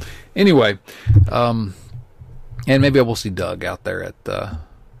 So anyway, and maybe I will see Doug out there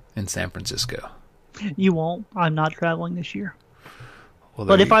in San Francisco. You won't. I'm not traveling this year. Well,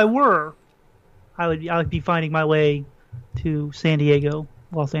 but if I were, I would be finding my way to San Diego,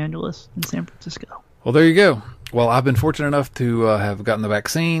 Los Angeles, and San Francisco. Well, there you go. Well, I've been fortunate enough to have gotten the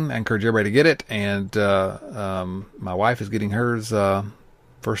vaccine. I encourage everybody to get it, and my wife is getting hers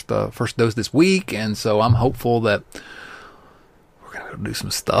first dose this week, and so I'm hopeful that we're going to go do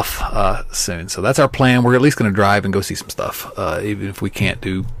some stuff soon. So that's our plan. We're at least going to drive and go see some stuff, even if we can't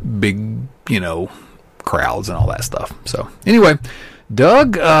do big, crowds and all that stuff. So anyway,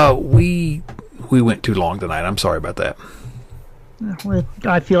 Doug, we went too long tonight. I'm sorry about that.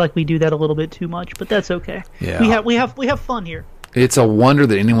 I feel like we do that a little bit too much, but that's okay. Yeah. We have fun here. It's a wonder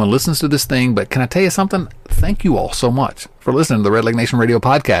that anyone listens to this thing, but can I tell you something? Thank you all so much for listening to the Red Leg Nation Radio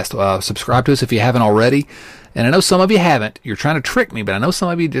podcast. Subscribe to us if you haven't already. And I know some of you haven't. You're trying to trick me, but I know some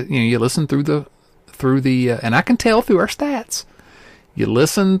of you, you listen through the, and I can tell through our stats. You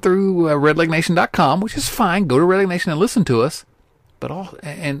listen through redlegnation.com, which is fine. Go to Red Leg Nation and listen to us,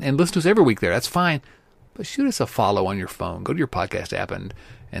 and listen to us every week there. That's fine. But shoot us a follow on your phone. Go to your podcast app and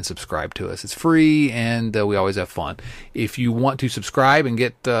subscribe to us. It's free, and we always have fun. If you want to subscribe and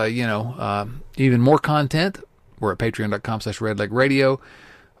get even more content, we're at patreon.com/redlegradio.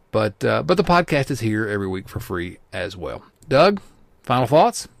 But the podcast is here every week for free as well. Doug, final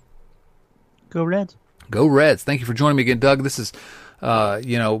thoughts? Go Reds. Go Reds. Thank you for joining me again, Doug. This is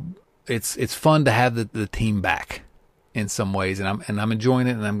it's fun to have the team back in some ways, and I'm enjoying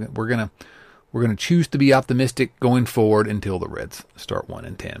it, and we're gonna choose to be optimistic going forward until the Reds start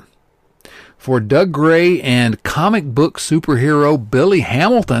 1-10. For Doug Gray and comic book superhero Billy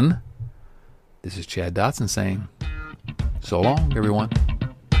Hamilton, This is Chad Dotson saying so long, everyone.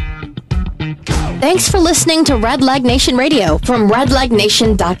 Thanks for listening to Red Leg Nation Radio from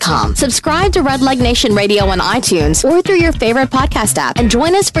redlegnation.com. Subscribe to Red Leg Nation Radio on iTunes or through your favorite podcast app, and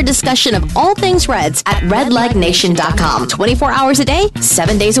join us for discussion of all things Reds at redlegnation.com. 24 hours a day,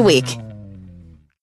 7 days a week.